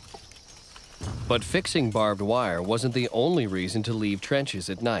 But fixing barbed wire wasn't the only reason to leave trenches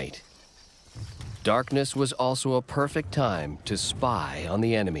at night. Darkness was also a perfect time to spy on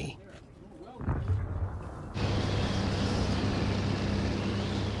the enemy.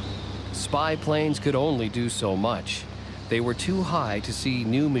 Spy planes could only do so much. They were too high to see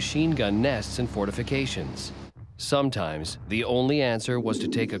new machine gun nests and fortifications. Sometimes, the only answer was to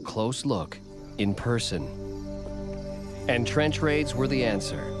take a close look in person. And trench raids were the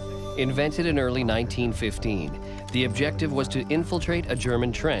answer. Invented in early 1915, the objective was to infiltrate a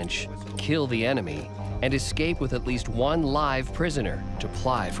German trench, kill the enemy, and escape with at least one live prisoner to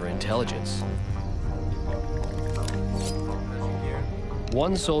ply for intelligence.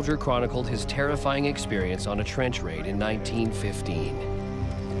 One soldier chronicled his terrifying experience on a trench raid in 1915.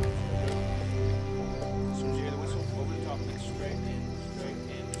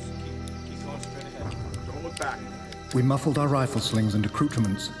 Don't look back. We muffled our rifle slings and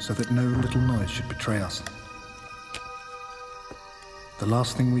accoutrements so that no little noise should betray us. The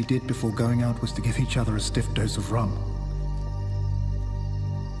last thing we did before going out was to give each other a stiff dose of rum.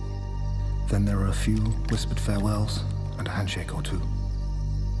 Then there were a few whispered farewells and a handshake or two.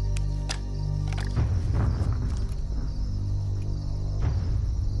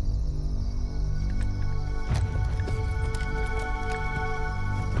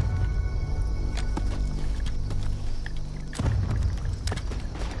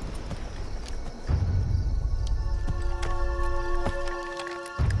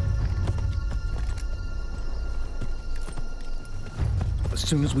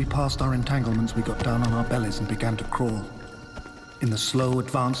 As soon as we passed our entanglements, we got down on our bellies and began to crawl. In the slow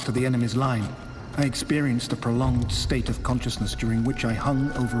advance to the enemy's line, I experienced a prolonged state of consciousness during which I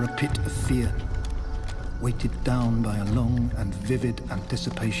hung over a pit of fear, weighted down by a long and vivid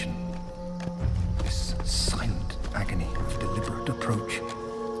anticipation. This silent agony of deliberate approach.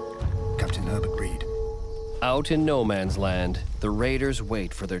 Captain Herbert Reed. Out in no man's land, the raiders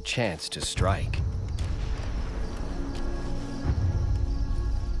wait for their chance to strike.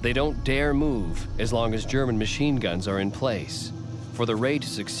 They don't dare move as long as German machine guns are in place. For the raid to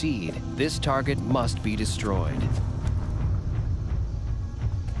succeed, this target must be destroyed.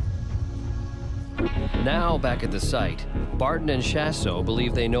 Now back at the site, Barton and Chasseau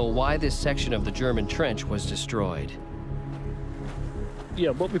believe they know why this section of the German trench was destroyed. Yeah,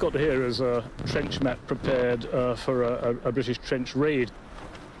 what we've got here is a trench map prepared for a British trench raid.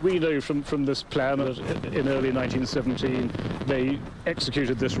 We know from this plan that in early 1917 they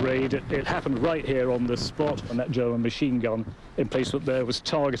executed this raid. It happened right here on this spot, and that German machine gun emplacement there was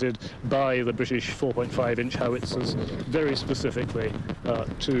targeted by the British 4.5-inch howitzers very specifically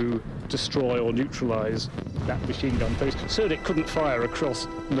to destroy or neutralise that machine gun post, so that it couldn't fire across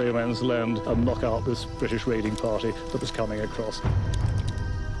no man's land and knock out this British raiding party that was coming across.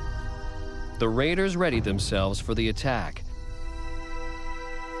 The raiders readied themselves for the attack,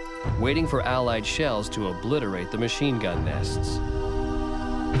 waiting for Allied shells to obliterate the machine gun nests.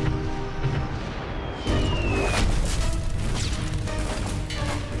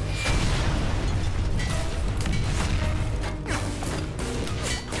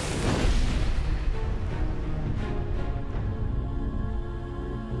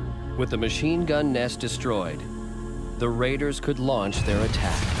 With the machine gun nest destroyed, the raiders could launch their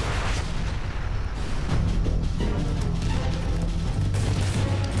attack.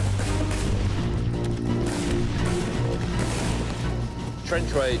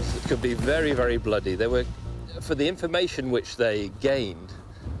 Trench raids could be very, very bloody. They were, for the information which they gained,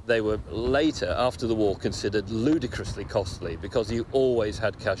 they were later, after the war, considered ludicrously costly because you always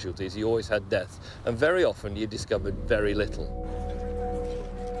had casualties, you always had deaths, and very often you discovered very little.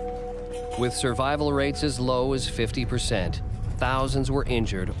 With survival rates as low as 50%, thousands were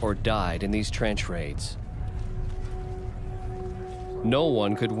injured or died in these trench raids. No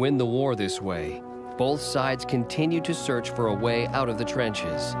one could win the war this way. Both sides continued to search for a way out of the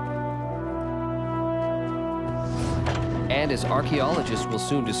trenches. And as archaeologists will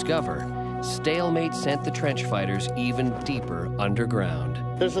soon discover, stalemate sent the trench fighters even deeper underground.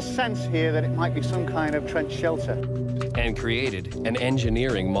 There's a sense here that it might be some kind of trench shelter. And created an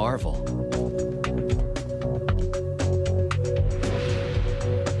engineering marvel.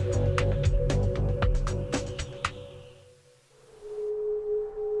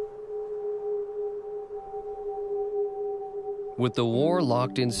 With the war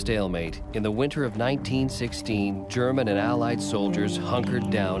locked in stalemate, in the winter of 1916, German and Allied soldiers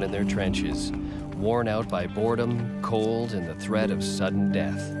hunkered down in their trenches, worn out by boredom, cold, and the threat of sudden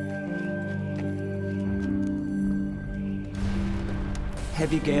death.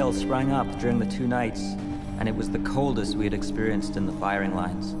 Heavy gales sprang up during the 2 nights, and it was the coldest we had experienced in the firing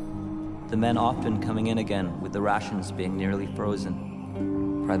lines. The men often coming in again with the rations being nearly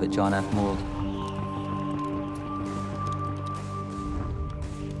frozen. Private John F. Mould.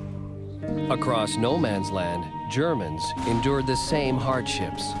 Across no man's land, Germans endured the same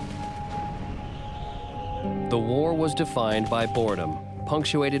hardships. The war was defined by boredom,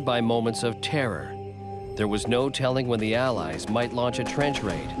 punctuated by moments of terror. There was no telling when the Allies might launch a trench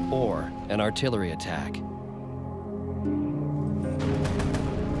raid or an artillery attack.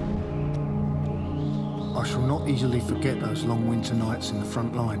 I shall not easily forget those long winter nights in the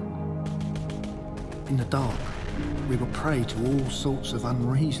front line. In the dark, we were prey to all sorts of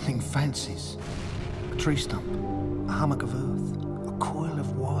unreasoning fancies. A tree stump, a hummock of earth, a coil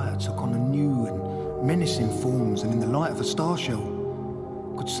of wire took on a new and menacing forms, and in the light of a star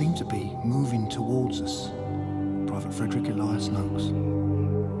shell, could seem to be moving towards us. Private Frederick Elias Noakes.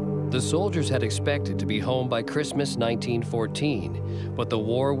 The soldiers had expected to be home by Christmas 1914, but the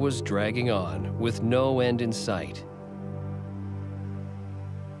war was dragging on with no end in sight.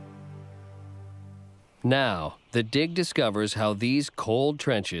 Now, the dig discovers how these cold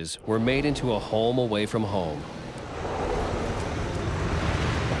trenches were made into a home away from home.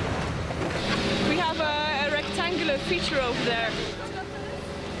 We have a rectangular feature over there.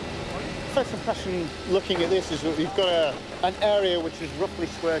 First impression looking at this is that we've got an area which is roughly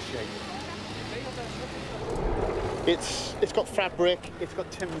square-shaped. It's got fabric, it's got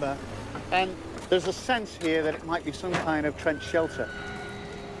timber, and there's a sense here that it might be some kind of trench shelter.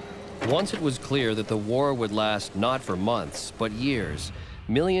 Once it was clear that the war would last not for months, but years,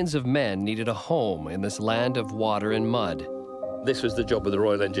 millions of men needed a home in this land of water and mud. This was the job of the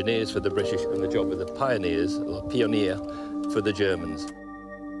Royal Engineers for the British and the job of the pioneers, or pioneer, for the Germans.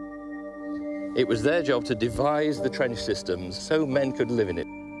 It was their job to devise the trench systems so men could live in it.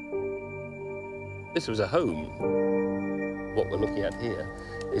 This was a home. What we're looking at here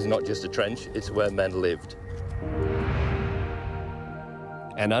is not just a trench, it's where men lived.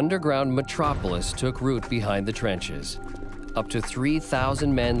 An underground metropolis took root behind the trenches. Up to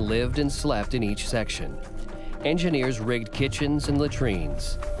 3,000 men lived and slept in each section. Engineers rigged kitchens and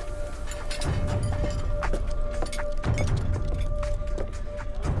latrines.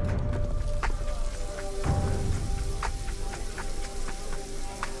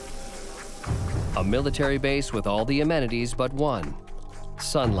 A military base with all the amenities but one: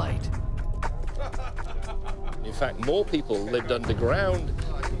 sunlight. In fact, more people lived underground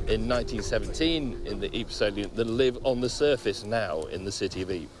in 1917 in the Ypres salient than live on the surface now in the city of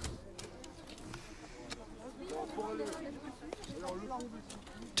Ypres.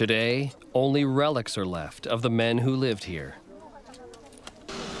 Today, only relics are left of the men who lived here.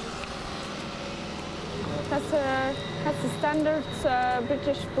 That's a standard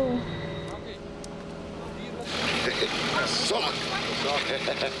British spoon.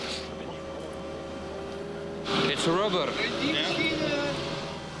 It's rubber.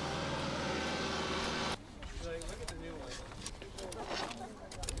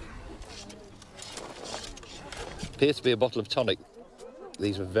 Appears to be a bottle of tonic.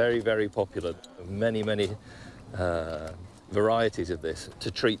 These were very, very popular. Many varieties of this to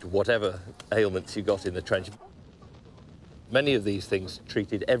treat whatever ailments you got in the trench. Many of these things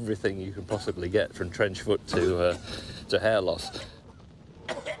treated everything you could possibly get, from trench foot to hair loss.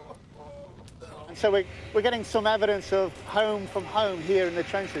 So we're getting some evidence of home from home here in the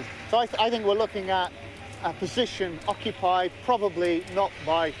trenches. So I think we're looking at a position occupied probably not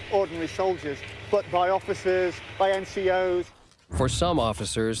by ordinary soldiers, but by officers, by NCOs. For some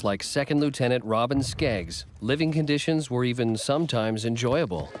officers, like Second Lieutenant Robin Skeggs, living conditions were even sometimes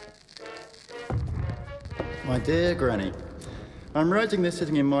enjoyable. My dear Granny, I'm writing this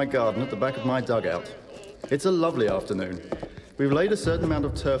sitting in my garden at the back of my dugout. It's a lovely afternoon. We've laid a certain amount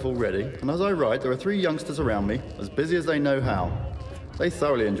of turf already, and as I write, there are 3 youngsters around me, as busy as they know how. They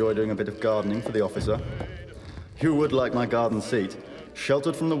thoroughly enjoy doing a bit of gardening for the officer. You would like my garden seat,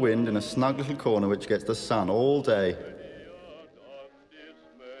 sheltered from the wind in a snug little corner which gets the sun all day.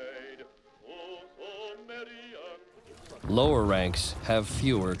 Lower ranks have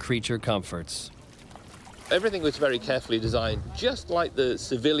fewer creature comforts. Everything was very carefully designed, just like the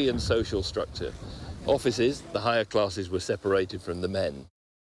civilian social structure. Offices, the higher classes, were separated from the men,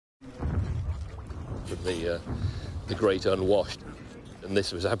 from the great unwashed. And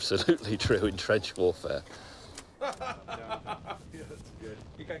this was absolutely true in trench warfare.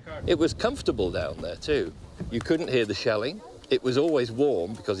 It was comfortable down there too. You couldn't hear the shelling. It was always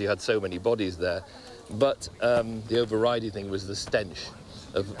warm because you had so many bodies there. But the overriding thing was the stench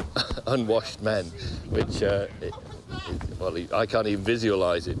of unwashed men, which, well, I can't even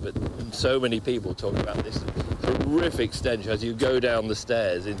visualize it, but so many people talk about this horrific stench as you go down the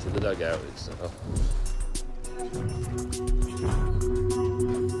stairs into the dugout. It's,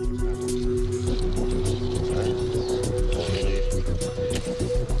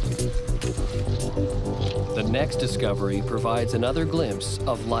 The next discovery provides another glimpse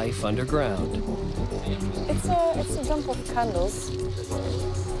of life underground. It's a dump of candles,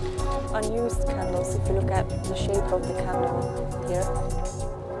 unused candles, if you look at the shape of the candle here.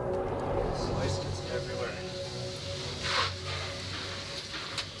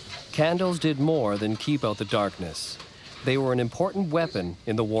 Candles did more than keep out the darkness. They were an important weapon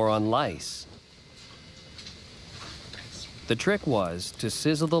in the war on lice. The trick was to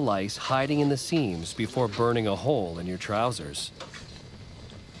sizzle the lice hiding in the seams before burning a hole in your trousers.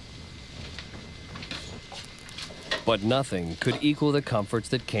 But nothing could equal the comforts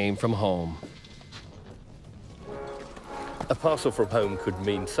that came from home. A parcel from home could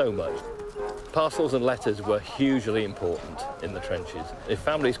mean so much. Parcels and letters were hugely important in the trenches. If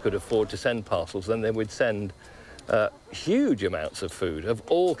families could afford to send parcels, then they would send huge amounts of food of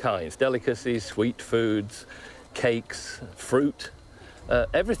all kinds, delicacies, sweet foods, cakes, fruit.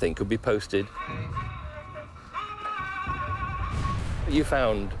 Everything could be posted. You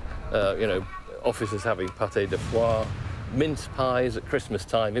found, you know, officers having pâté de foie, mince pies at Christmas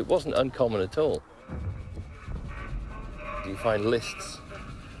time. It wasn't uncommon at all. You find lists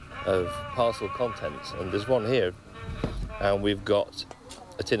of parcel contents, and there's one here, and we've got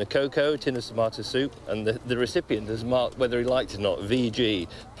a tin of cocoa, a tin of tomato soup, and the recipient has marked whether he liked it or not, VG,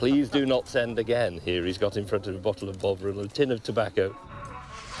 please do not send again. Here he's got in front of a bottle of Bovril and a tin of tobacco.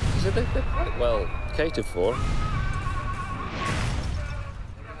 So they're quite well catered for.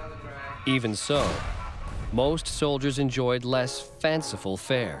 Even so, most soldiers enjoyed less fanciful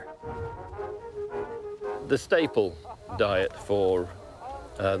fare. The staple diet for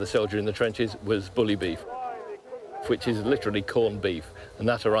the soldier in the trenches was bully beef, which is literally corned beef, and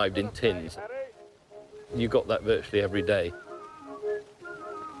that arrived in tins. You got that virtually every day.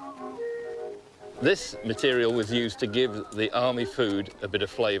 This material was used to give the army food a bit of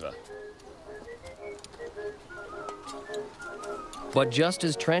flavour. But just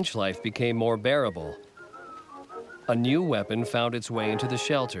as trench life became more bearable, a new weapon found its way into the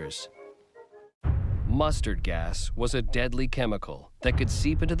shelters. Mustard gas was a deadly chemical that could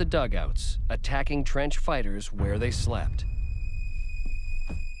seep into the dugouts, attacking trench fighters where they slept.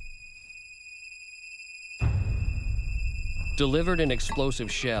 Delivered in explosive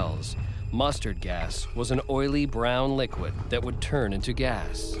shells, mustard gas was an oily brown liquid that would turn into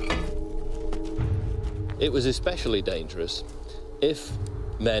gas. It was especially dangerous if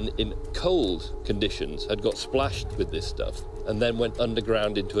men in cold conditions had got splashed with this stuff and then went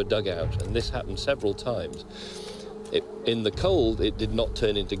underground into a dugout, and this happened several times. In the cold, it did not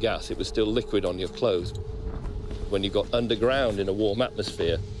turn into gas, it was still liquid on your clothes. When you got underground in a warm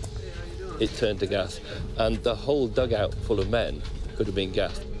atmosphere, it turned to gas, and the whole dugout full of men could have been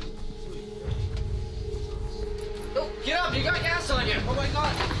gassed. Oh, get up, you got gas on you! Oh my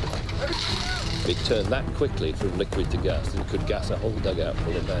God! It turned that quickly from liquid to gas, and could gas a whole dugout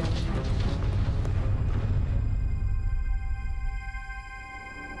full of men.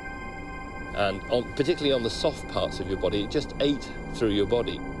 And particularly on the soft parts of your body, it just ate through your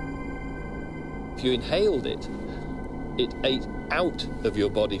body. If you inhaled it, it ate out of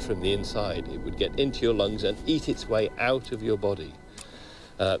your body from the inside. It would get into your lungs and eat its way out of your body.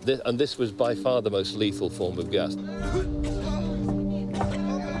 And this was by far the most lethal form of gas.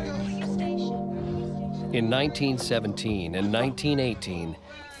 In 1917 and 1918,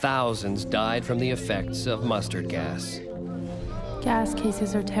 thousands died from the effects of mustard gas. Gas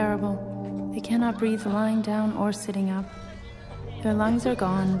cases are terrible. They cannot breathe lying down or sitting up. Their lungs are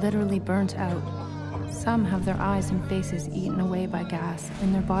gone, literally burnt out. Some have their eyes and faces eaten away by gas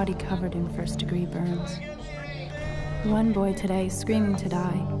and their body covered in first-degree burns. One boy today screaming to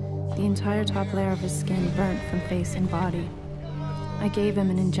die, the entire top layer of his skin burnt from face and body. I gave him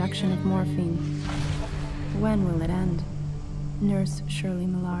an injection of morphine. When will it end? Nurse Shirley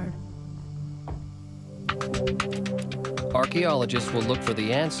Millard. Archaeologists will look for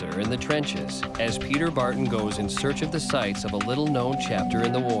the answer in the trenches as Peter Barton goes in search of the sites of a little-known chapter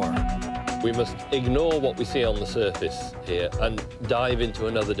in the war. We must ignore what we see on the surface here and dive into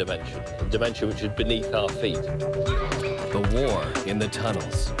another dimension, a dimension which is beneath our feet. The war in the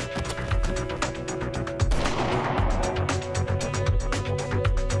tunnels.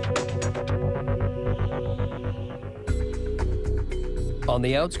 On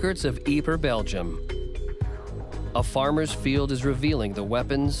the outskirts of Ypres, Belgium, a farmer's field is revealing the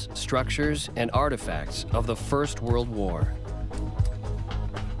weapons, structures, and artifacts of the First World War.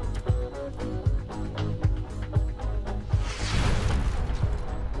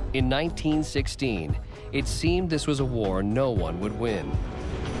 In 1916, it seemed this was a war no one would win.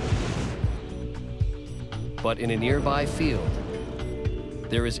 But in a nearby field,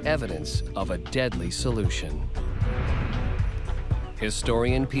 there is evidence of a deadly solution.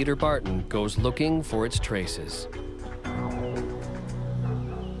 Historian Peter Barton goes looking for its traces.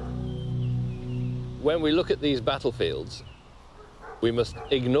 When we look at these battlefields, we must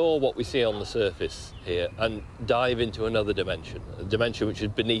ignore what we see on the surface here and dive into another dimension, a dimension which is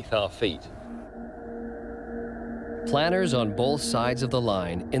beneath our feet. Planners on both sides of the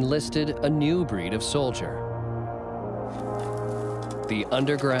line enlisted a new breed of soldier, the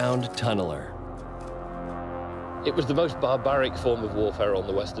underground tunneler. It was the most barbaric form of warfare on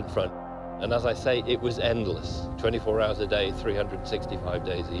the Western Front. And as I say, it was endless, 24 hours a day, 365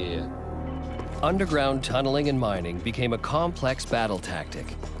 days a year. underground tunneling and mining became a complex battle tactic.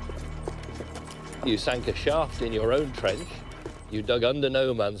 You sank a shaft in your own trench. You dug under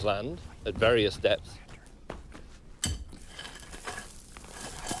no man's land at various depths.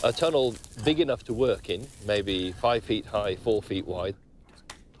 A tunnel big enough to work in, maybe 5 feet high, 4 feet wide.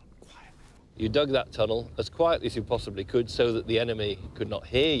 You dug that tunnel as quietly as you possibly could so that the enemy could not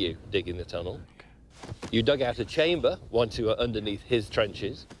hear you digging the tunnel. You dug out a chamber once you were underneath his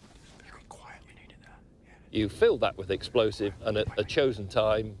trenches. You filled that with explosive, and at a chosen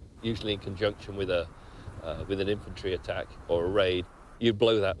time, usually in conjunction with an infantry attack or a raid, you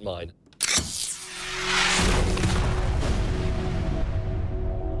blow that mine.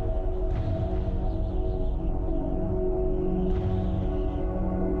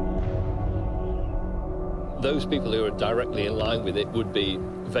 Those people who are directly in line with it would be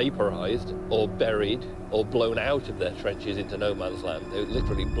vaporized or buried or blown out of their trenches into no man's land. They were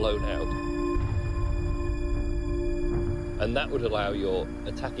literally blown out. And that would allow your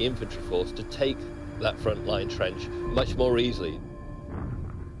attacking infantry force to take that front line trench much more easily.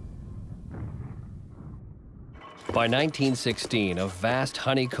 By 1916, a vast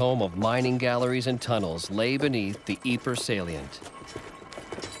honeycomb of mining galleries and tunnels lay beneath the Ypres salient.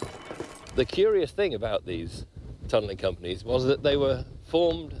 The curious thing about these tunnelling companies was that they were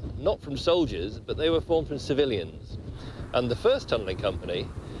formed not from soldiers, but they were formed from civilians. And the first tunnelling company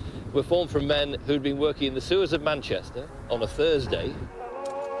were formed from men who'd been working in the sewers of Manchester on a Thursday.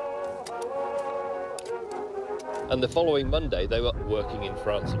 And the following Monday, they were working in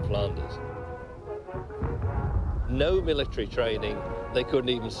France and Flanders. No military training. They couldn't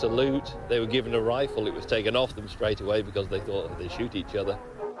even salute. They were given a rifle. It was taken off them straight away because they thought they'd shoot each other.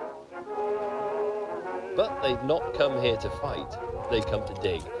 But they'd not come here to fight. They'd come to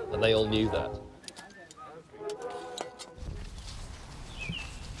dig, and they all knew that.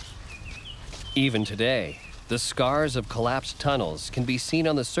 Even today, the scars of collapsed tunnels can be seen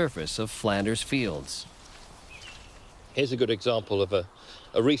on the surface of Flanders fields. Here's a good example of a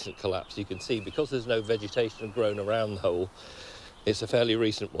recent collapse. You can see, because there's no vegetation grown around the hole, it's a fairly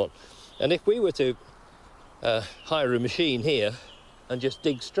recent one. And if we were to hire a machine here and just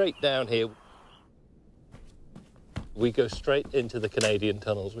dig straight down here, we go straight into the Canadian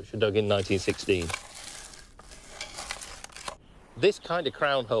tunnels, which were dug in 1916. This kind of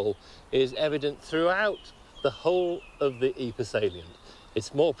crown hole is evident throughout the whole of the Ypres salient.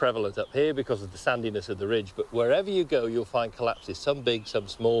 It's more prevalent up here because of the sandiness of the ridge, but wherever you go, you'll find collapses, some big, some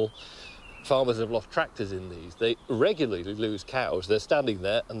small. Farmers have lost tractors in these. They regularly lose cows. They're standing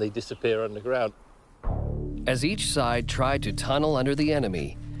there and they disappear underground. As each side tried to tunnel under the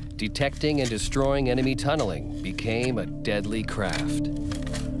enemy, detecting and destroying enemy tunneling became a deadly craft.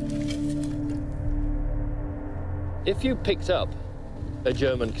 If you picked up a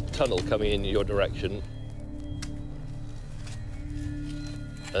German tunnel coming in your direction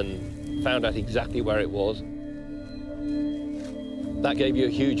and found out exactly where it was, that gave you a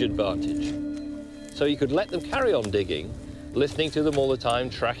huge advantage. So you could let them carry on digging, listening to them all the time,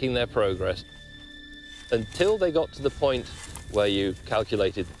 tracking their progress, until they got to the point where you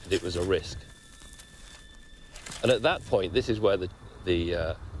calculated that it was a risk. And at that point, this is where the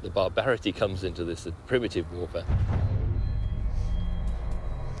barbarity comes into this, the primitive warfare.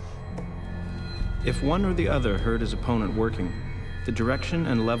 If one or the other heard his opponent working, the direction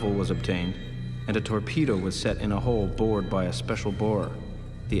and level was obtained, and a torpedo was set in a hole bored by a special borer,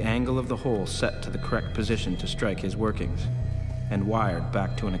 the angle of the hole set to the correct position to strike his workings, and wired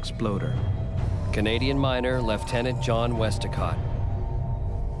back to an exploder. Canadian miner Lieutenant John Westacott.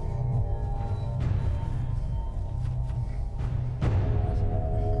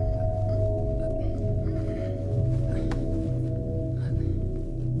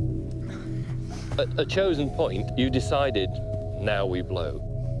 At a chosen point, you decided, now we blow.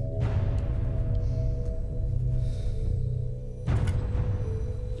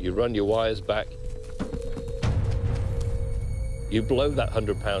 You run your wires back. You blow that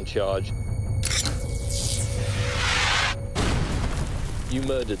 100-pound charge. You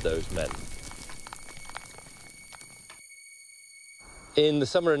murdered those men. In the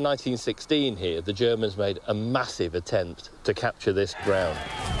summer of 1916 here, the Germans made a massive attempt to capture this ground.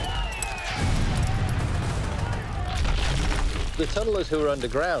 The tunnellers who were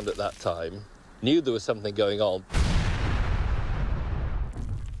underground at that time knew there was something going on.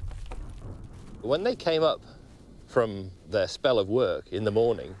 When they came up from their spell of work in the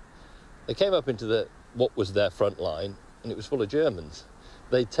morning, they came up into what was their front line, and it was full of Germans.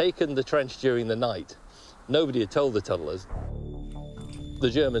 They'd taken the trench during the night. Nobody had told the tunnellers. The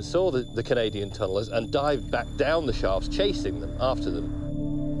Germans saw the Canadian tunnellers and dived back down the shafts, chasing them, after them.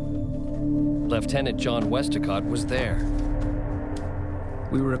 Lieutenant John Westacott was there.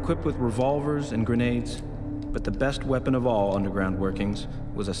 We were equipped with revolvers and grenades, but the best weapon of all underground workings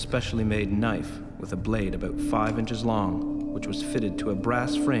was a specially made knife with a blade about 5 inches long, which was fitted to a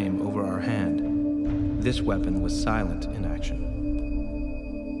brass frame over our hand. This weapon was silent in action.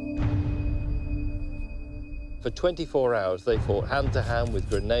 For 24 hours, they fought hand-to-hand with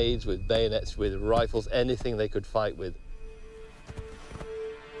grenades, with bayonets, with rifles, anything they could fight with.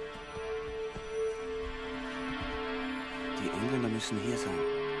 Die Engländer müssen hier sein.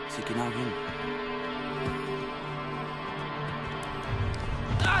 Sieh genau hin.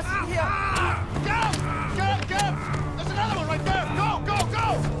 Das hier! Go! There's another one right there! Go!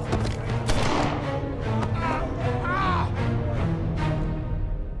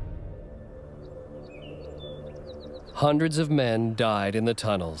 Hundreds of men died in the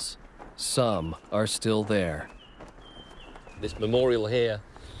tunnels. Some are still there. This memorial here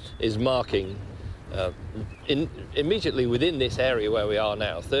is marking, immediately within this area where we are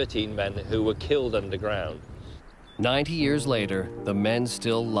now, 13 men who were killed underground. 90 years later, the men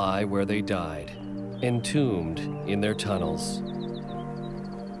still lie where they died, entombed in their tunnels.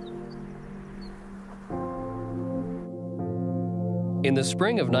 In the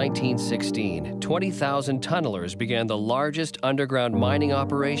spring of 1916, 20,000 tunnelers began the largest underground mining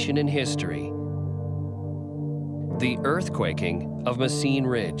operation in history, the earthquaking of Messine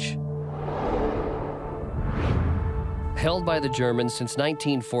Ridge. Held by the Germans since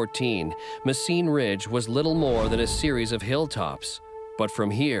 1914, Messine Ridge was little more than a series of hilltops. But from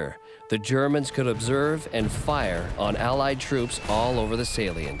here, the Germans could observe and fire on Allied troops all over the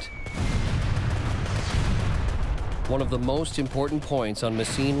salient. One of the most important points on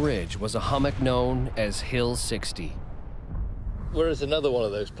Messine Ridge was a hummock known as Hill 60. Whereas another one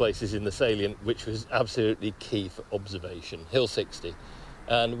of those places in the salient which was absolutely key for observation, Hill 60.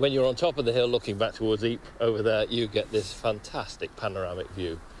 And when you're on top of the hill looking back towards Ypres over there, you get this fantastic panoramic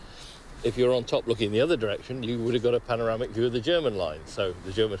view. If you're on top looking the other direction, you would have got a panoramic view of the German line. So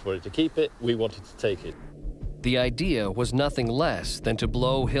the Germans wanted to keep it, we wanted to take it. The idea was nothing less than to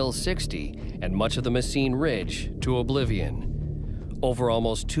blow Hill 60 and much of the Messine Ridge to oblivion. Over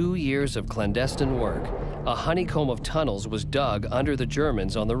almost 2 years of clandestine work, a honeycomb of tunnels was dug under the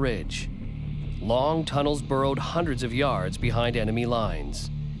Germans on the ridge. Long tunnels burrowed hundreds of yards behind enemy lines.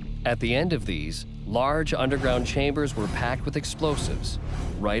 At the end of these, large underground chambers were packed with explosives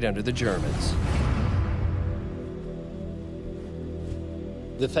right under the Germans.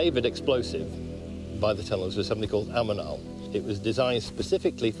 The favored explosive by the tunnels was something called ammonal. It was designed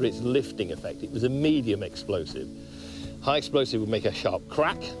specifically for its lifting effect. It was a medium explosive. High explosive would make a sharp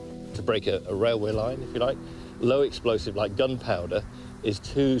crack to break a railway line, if you like. Low explosive, like gunpowder, is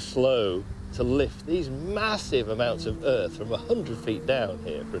too slow to lift these massive amounts of earth from 100 feet down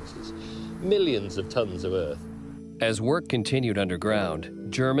here, for instance. Millions of tons of earth. As work continued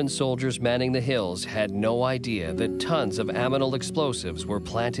underground, German soldiers manning the hills had no idea that tons of ammonal explosives were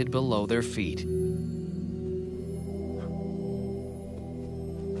planted below their feet.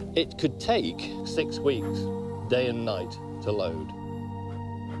 It could take 6 weeks, day and night, to load.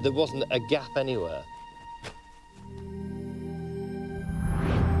 There wasn't a gap anywhere.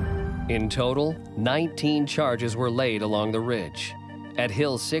 In total, 19 charges were laid along the ridge. At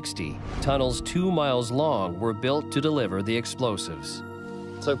Hill 60, tunnels 2 miles long were built to deliver the explosives.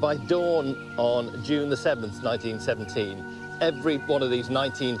 So by dawn on June the 7th, 1917, every one of these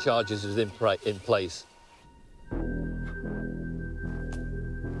 19 charges was in place.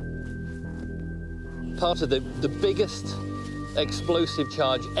 Part of the biggest explosive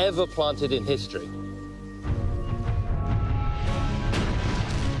charge ever planted in history.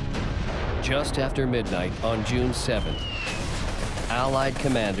 Just after midnight on June 7th, Allied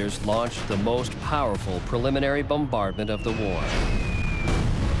commanders launched the most powerful preliminary bombardment of the war.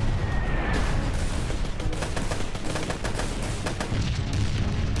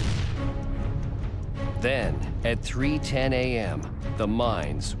 Then, at 3:10 a.m., the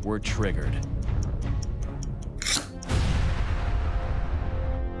mines were triggered.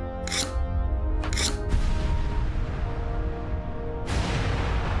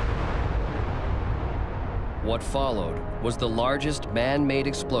 What followed was the largest man-made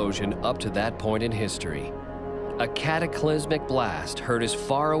explosion up to that point in history. A cataclysmic blast heard as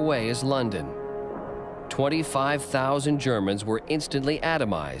far away as London. 25,000 Germans were instantly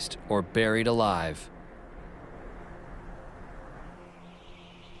atomized or buried alive.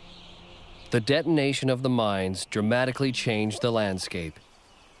 The detonation of the mines dramatically changed the landscape.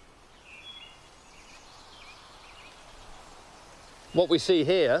 What we see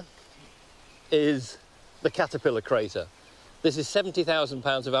here is the caterpillar crater. This is 70,000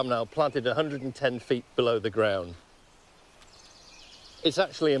 pounds of ammo planted 110 feet below the ground. It's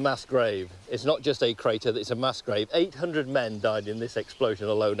actually a mass grave. It's not just a crater, it's a mass grave. 800 men died in this explosion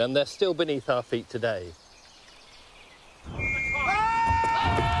alone, and they're still beneath our feet today.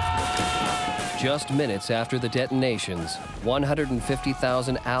 Just minutes after the detonations,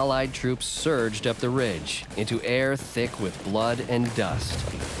 150,000 Allied troops surged up the ridge into air thick with blood and dust.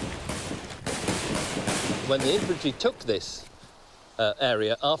 When the infantry took this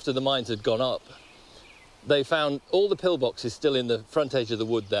area after the mines had gone up, they found all the pillboxes still in the front edge of the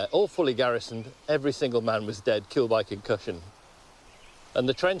wood there, all fully garrisoned. Every single man was dead, killed by concussion. And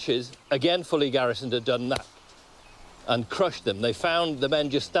the trenches, again fully garrisoned, had done that and crushed them. They found the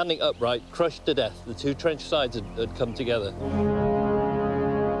men just standing upright, crushed to death. The two trench sides had come together.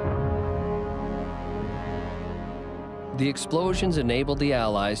 The explosions enabled the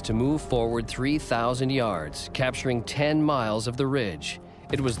Allies to move forward 3,000 yards, capturing 10 miles of the ridge.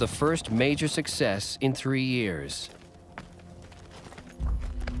 It was the first major success in 3 years.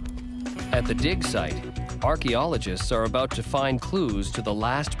 At the dig site, archaeologists are about to find clues to the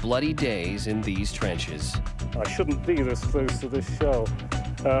last bloody days in these trenches. I shouldn't be this close to this shell.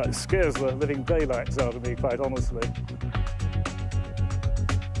 It scares the living daylights out of me, quite honestly.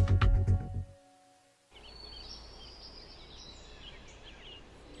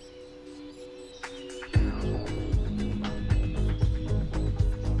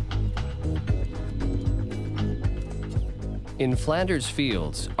 In Flanders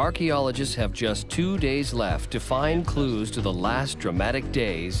Fields, archaeologists have just 2 days left to find clues to the last dramatic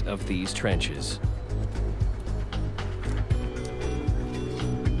days of these trenches.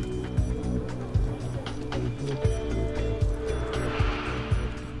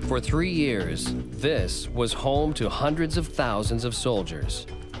 For 3 years, this was home to hundreds of thousands of soldiers.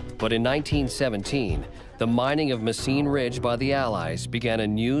 But in 1917, the mining of Messine Ridge by the Allies began a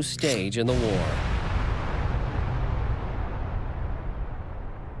new stage in the war.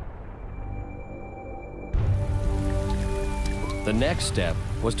 The next step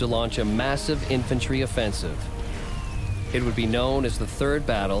was to launch a massive infantry offensive. It would be known as the Third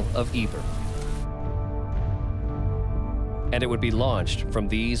Battle of Ypres. And it would be launched from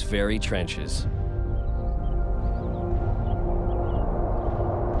these very trenches.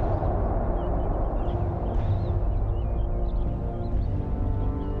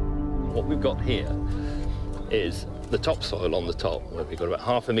 What we've got here is the topsoil on the top, where we've got about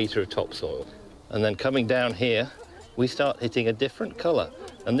 ½ a metre of topsoil. And then coming down here, we start hitting a different colour.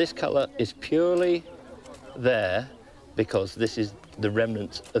 And this colour is purely there because this is the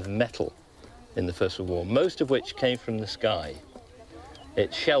remnants of metal in the First World War, most of which came from the sky.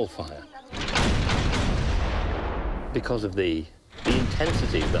 It's shell fire. Because of the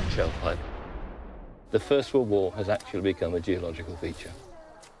intensity of that shell fire, the First World War has actually become a geological feature.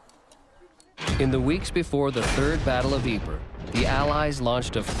 In the weeks before the Third Battle of Ypres, the Allies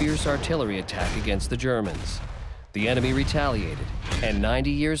launched a fierce artillery attack against the Germans. The enemy retaliated, and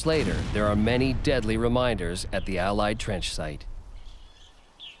 90 years later, there are many deadly reminders at the Allied trench site.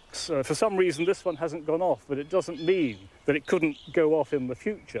 So for some reason, this one hasn't gone off, but it doesn't mean that it couldn't go off in the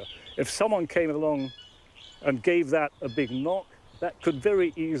future. If someone came along and gave that a big knock, that could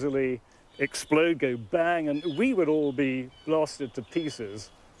very easily explode, go bang, and we would all be blasted to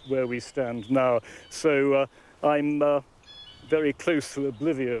pieces where we stand now. So I'm very close to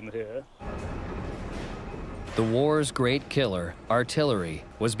oblivion here. The war's great killer, artillery,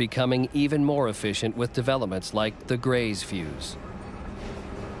 was becoming even more efficient with developments like the Grays fuse.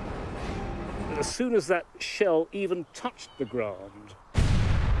 As soon as that shell even touched the ground,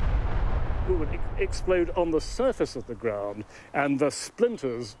 it would explode on the surface of the ground, and the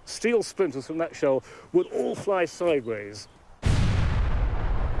splinters, steel splinters from that shell, would all fly sideways.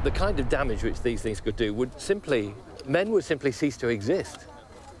 The kind of damage which these things could do would simply, men would simply cease to exist.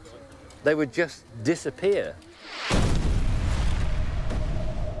 They would just disappear.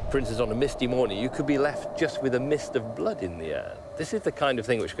 For instance, on a misty morning, you could be left just with a mist of blood in the air. This is the kind of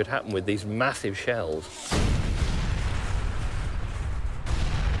thing which could happen with these massive shells.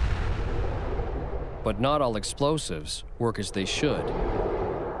 But not all explosives work as they should.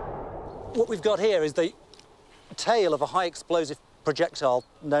 What we've got here is the tail of a high explosive projectile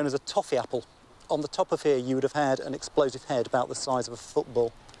known as a toffee apple. On the top of here, you would have had an explosive head about the size of a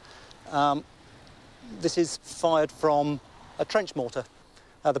football. This is fired from a trench mortar.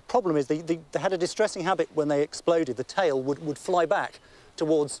 The problem is they had a distressing habit when they exploded. The tail would fly back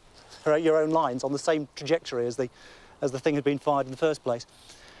towards your own lines on the same trajectory as the thing had been fired in the first place.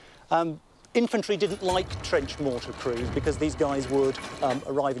 Infantry didn't like trench mortar crews because these guys would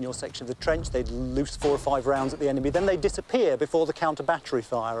arrive in your section of the trench, they'd loose 4 or 5 rounds at the enemy, then they'd disappear before the counter-battery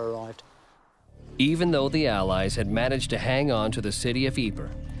fire arrived. Even though the Allies had managed to hang on to the city of Ypres,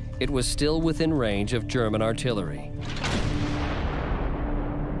 it was still within range of German artillery.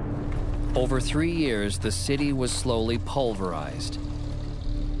 Over 3 years, the city was slowly pulverized.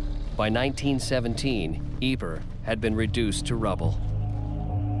 By 1917, Ypres had been reduced to rubble.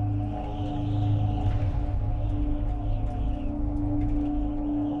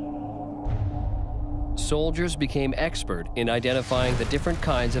 Soldiers became expert in identifying the different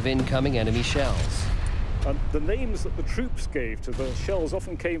kinds of incoming enemy shells. The names that the troops gave to the shells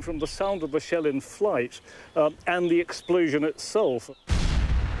often came from the sound of the shell in flight and the explosion itself.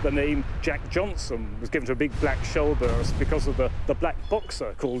 The name Jack Johnson was given to a big black shell burst because of the black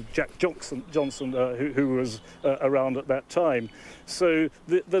boxer called Jack Johnson who was around at that time. So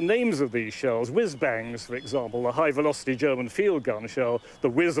the names of these shells, whiz-bangs, for example, the high-velocity German field gun shell, the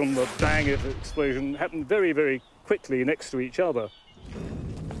whiz and the bang of the explosion happened very, very quickly next to each other.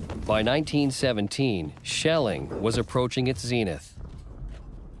 By 1917, shelling was approaching its zenith.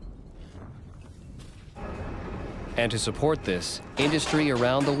 And to support this, industry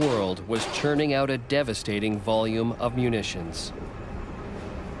around the world was churning out a devastating volume of munitions.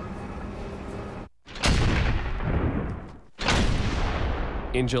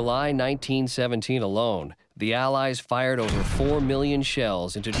 In July 1917 alone, the Allies fired over 4 million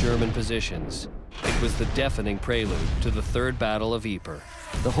shells into German positions. It was the deafening prelude to the Third Battle of Ypres.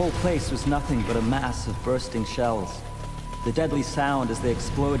 The whole place was nothing but a mass of bursting shells. The deadly sound as they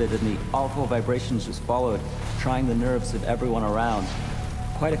exploded and the awful vibrations just followed, trying the nerves of everyone around.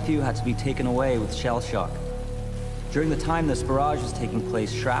 Quite a few had to be taken away with shell shock. During the time this barrage was taking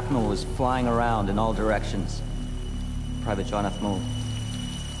place, shrapnel was flying around in all directions. Private John F. Mould.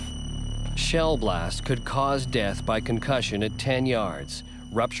 Shell blast could cause death by concussion at 10 yards,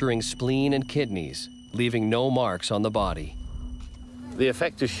 rupturing spleen and kidneys, leaving no marks on the body. The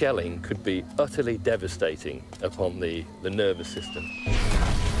effect of shelling could be utterly devastating upon the nervous system.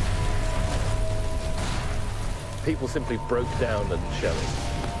 People simply broke down under shelling.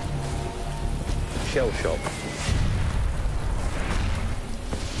 Shell shock.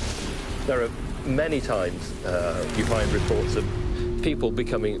 There are many times you find reports of people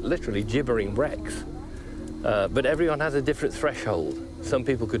becoming literally gibbering wrecks. But everyone has a different threshold. Some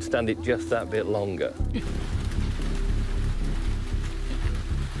people could stand it just that bit longer.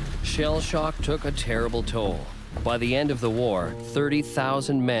 Shell shock took a terrible toll. By the end of the war,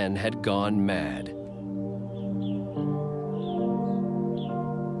 30,000 men had gone mad.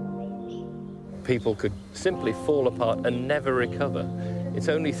 People could simply fall apart and never recover. It's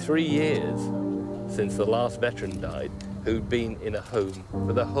only 3 years since the last veteran died who'd been in a home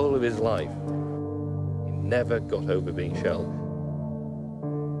for the whole of his life. He never got over being shelled.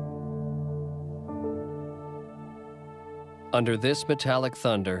 Under this metallic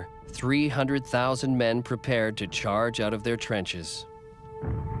thunder, 300,000 men prepared to charge out of their trenches.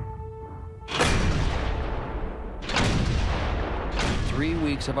 Three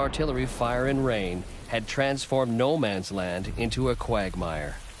weeks of artillery fire and rain had transformed no man's land into a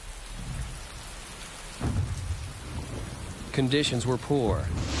quagmire. Conditions were poor.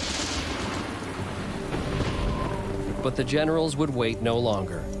 But the generals would wait no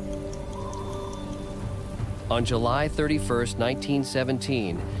longer. On July 31st,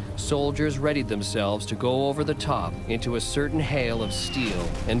 1917, soldiers readied themselves to go over the top into a certain hail of steel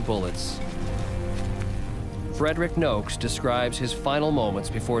and bullets. Frederick Noakes describes his final moments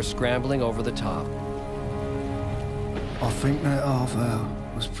before scrambling over the top. I think that half hour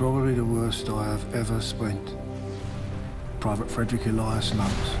was probably the worst I have ever spent. Private Frederick Elias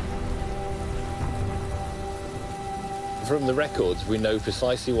Noakes. From the records, we know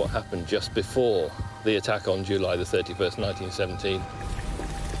precisely what happened just before the attack on July the 31st, 1917.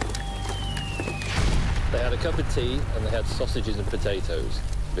 They had a cup of tea and they had sausages and potatoes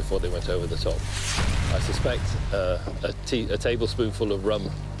before they went over the top. I suspect a tablespoonful of rum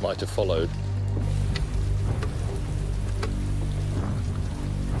might have followed.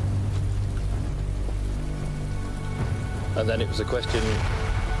 And then it was a question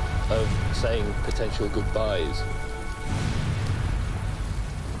of saying potential goodbyes.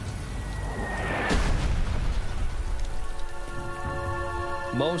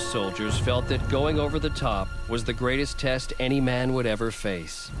 Most soldiers felt that going over the top was the greatest test any man would ever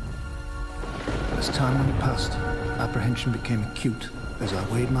face. As time went past, apprehension became acute as I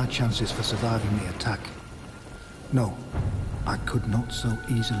weighed my chances for surviving the attack. No, I could not so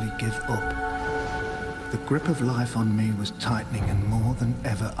easily give up. The grip of life on me was tightening, and more than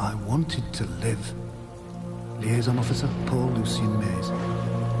ever, I wanted to live. Liaison Officer Paul Lucien Mays.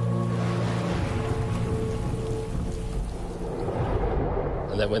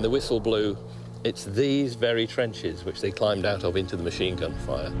 And then when the whistle blew, it's these very trenches which they climbed out of into the machine gun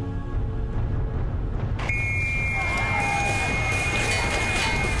fire.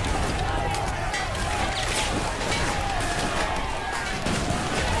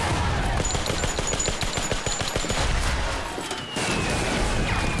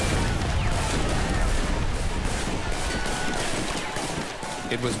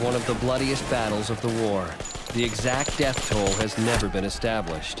 It was one of the bloodiest battles of the war. The exact death toll has never been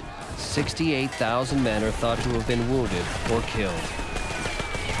established. 68,000 men are thought to have been wounded or killed.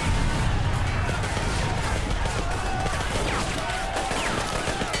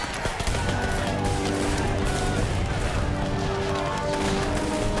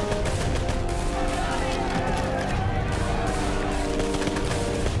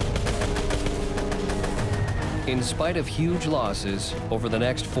 In spite of huge losses, over the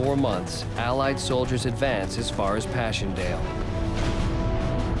next 4 months, Allied soldiers advance as far as Passchendaele.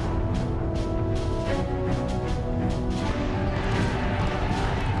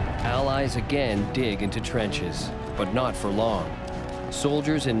 Allies again dig into trenches, but not for long.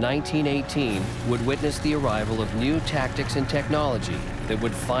 Soldiers in 1918 would witness the arrival of new tactics and technology that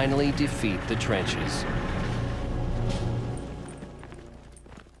would finally defeat the trenches.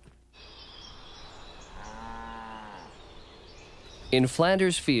 In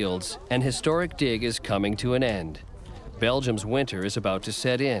Flanders fields, an historic dig is coming to an end. Belgium's winter is about to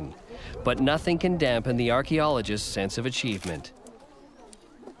set in, but nothing can dampen the archaeologists' sense of achievement.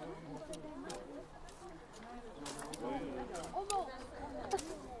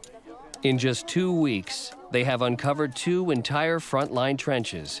 In just 2 weeks, they have uncovered 2 entire frontline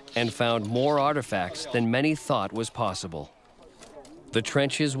trenches and found more artifacts than many thought was possible. The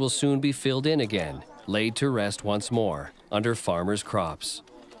trenches will soon be filled in again, laid to rest once more under farmers' crops.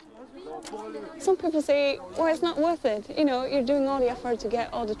 Some people say, well, it's not worth it. You know, you're doing all the effort to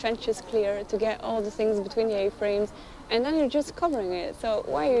get all the trenches clear, to get all the things between the A-frames, and then you're just covering it. So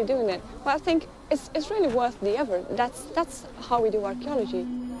why are you doing it? Well, I think it's really worth the effort. That's how we do archaeology.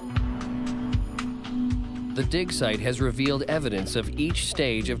 The dig site has revealed evidence of each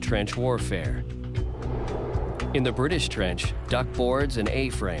stage of trench warfare. In the British trench, duck boards and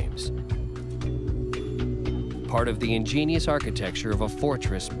A-frames. Part of the ingenious architecture of a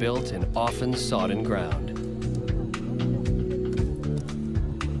fortress built in often sodden ground.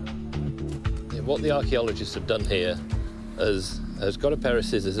 What the archaeologists have done here has got a pair of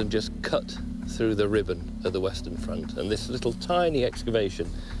scissors and just cut through the ribbon of the Western Front. And this little tiny excavation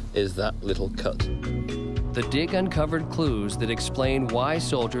is that little cut. The dig uncovered clues that explain why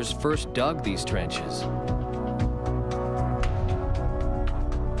soldiers first dug these trenches.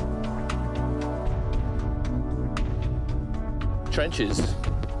 Trenches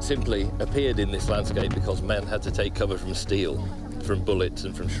simply appeared in this landscape because men had to take cover from steel, from bullets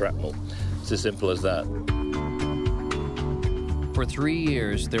and from shrapnel. It's as simple as that. For 3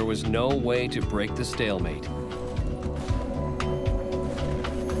 years, there was no way to break the stalemate.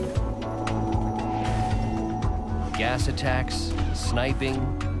 Gas attacks, sniping,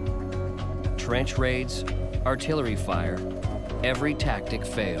 trench raids, artillery fire, every tactic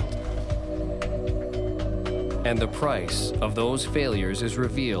failed. And the price of those failures is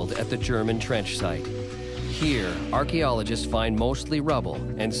revealed at the German trench site. Here, archaeologists find mostly rubble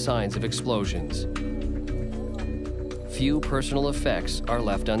and signs of explosions. Few personal effects are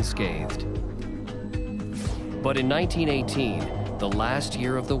left unscathed. But in 1918, the last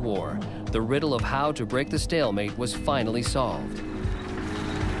year of the war, the riddle of how to break the stalemate was finally solved.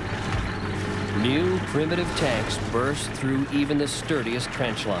 New primitive tanks burst through even the sturdiest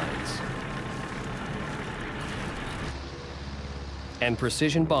trench lines. And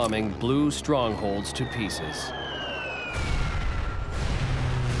precision bombing blew strongholds to pieces.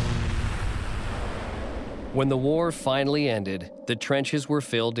 When the war finally ended, the trenches were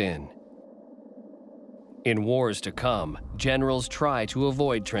filled in. In wars to come, generals try to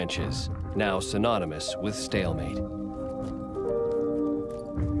avoid trenches, now synonymous with stalemate.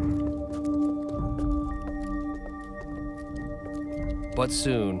 But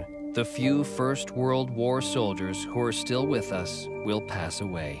soon, the few First World War soldiers who are still with us will pass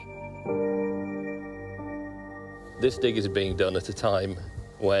away. This dig is being done at a time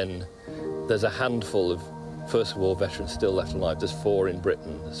when there's a handful of First World War veterans still left alive. There's 4 in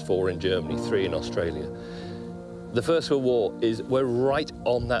Britain, there's 4 in Germany, 3 in Australia. The First World War we're right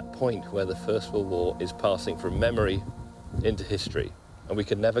on that point where the First World War is passing from memory into history, and we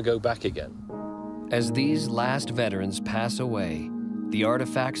can never go back again. As these last veterans pass away, the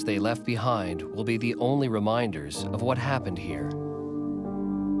artifacts they left behind will be the only reminders of what happened here.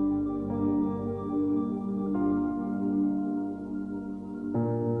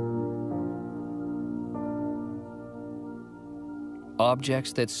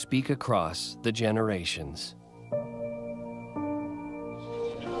 Objects that speak across the generations.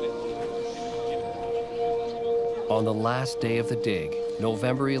 On the last day of the dig,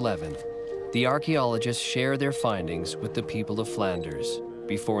 November 11th, the archaeologists share their findings with the people of Flanders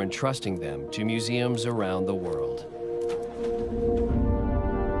before entrusting them to museums around the world.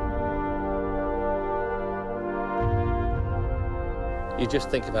 You just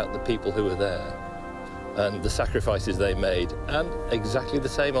think about the people who were there and the sacrifices they made, and exactly the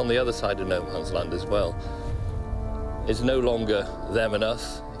same on the other side of no man's land as well. It's no longer them and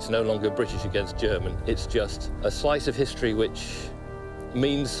us, it's no longer British against German, it's just a slice of history which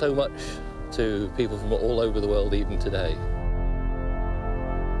means so much to people from all over the world even today.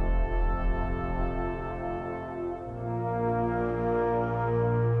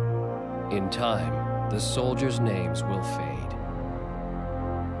 In time, the soldiers' names will fade.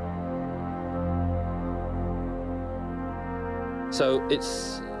 So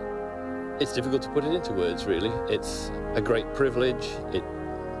it's difficult to put it into words, really. It's a great privilege.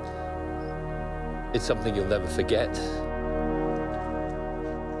 It's something you'll never forget.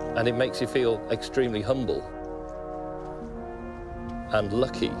 And it makes you feel extremely humble and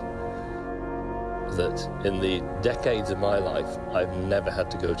lucky that in the decades of my life, I've never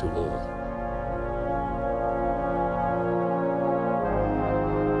had to go to war.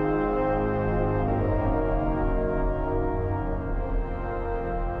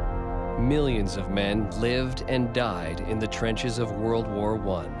 Millions of men lived and died in the trenches of World War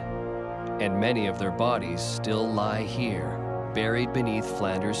I, and many of their bodies still lie here, buried beneath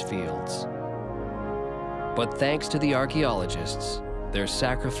Flanders fields. But thanks to the archaeologists, their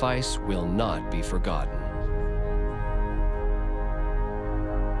sacrifice will not be forgotten.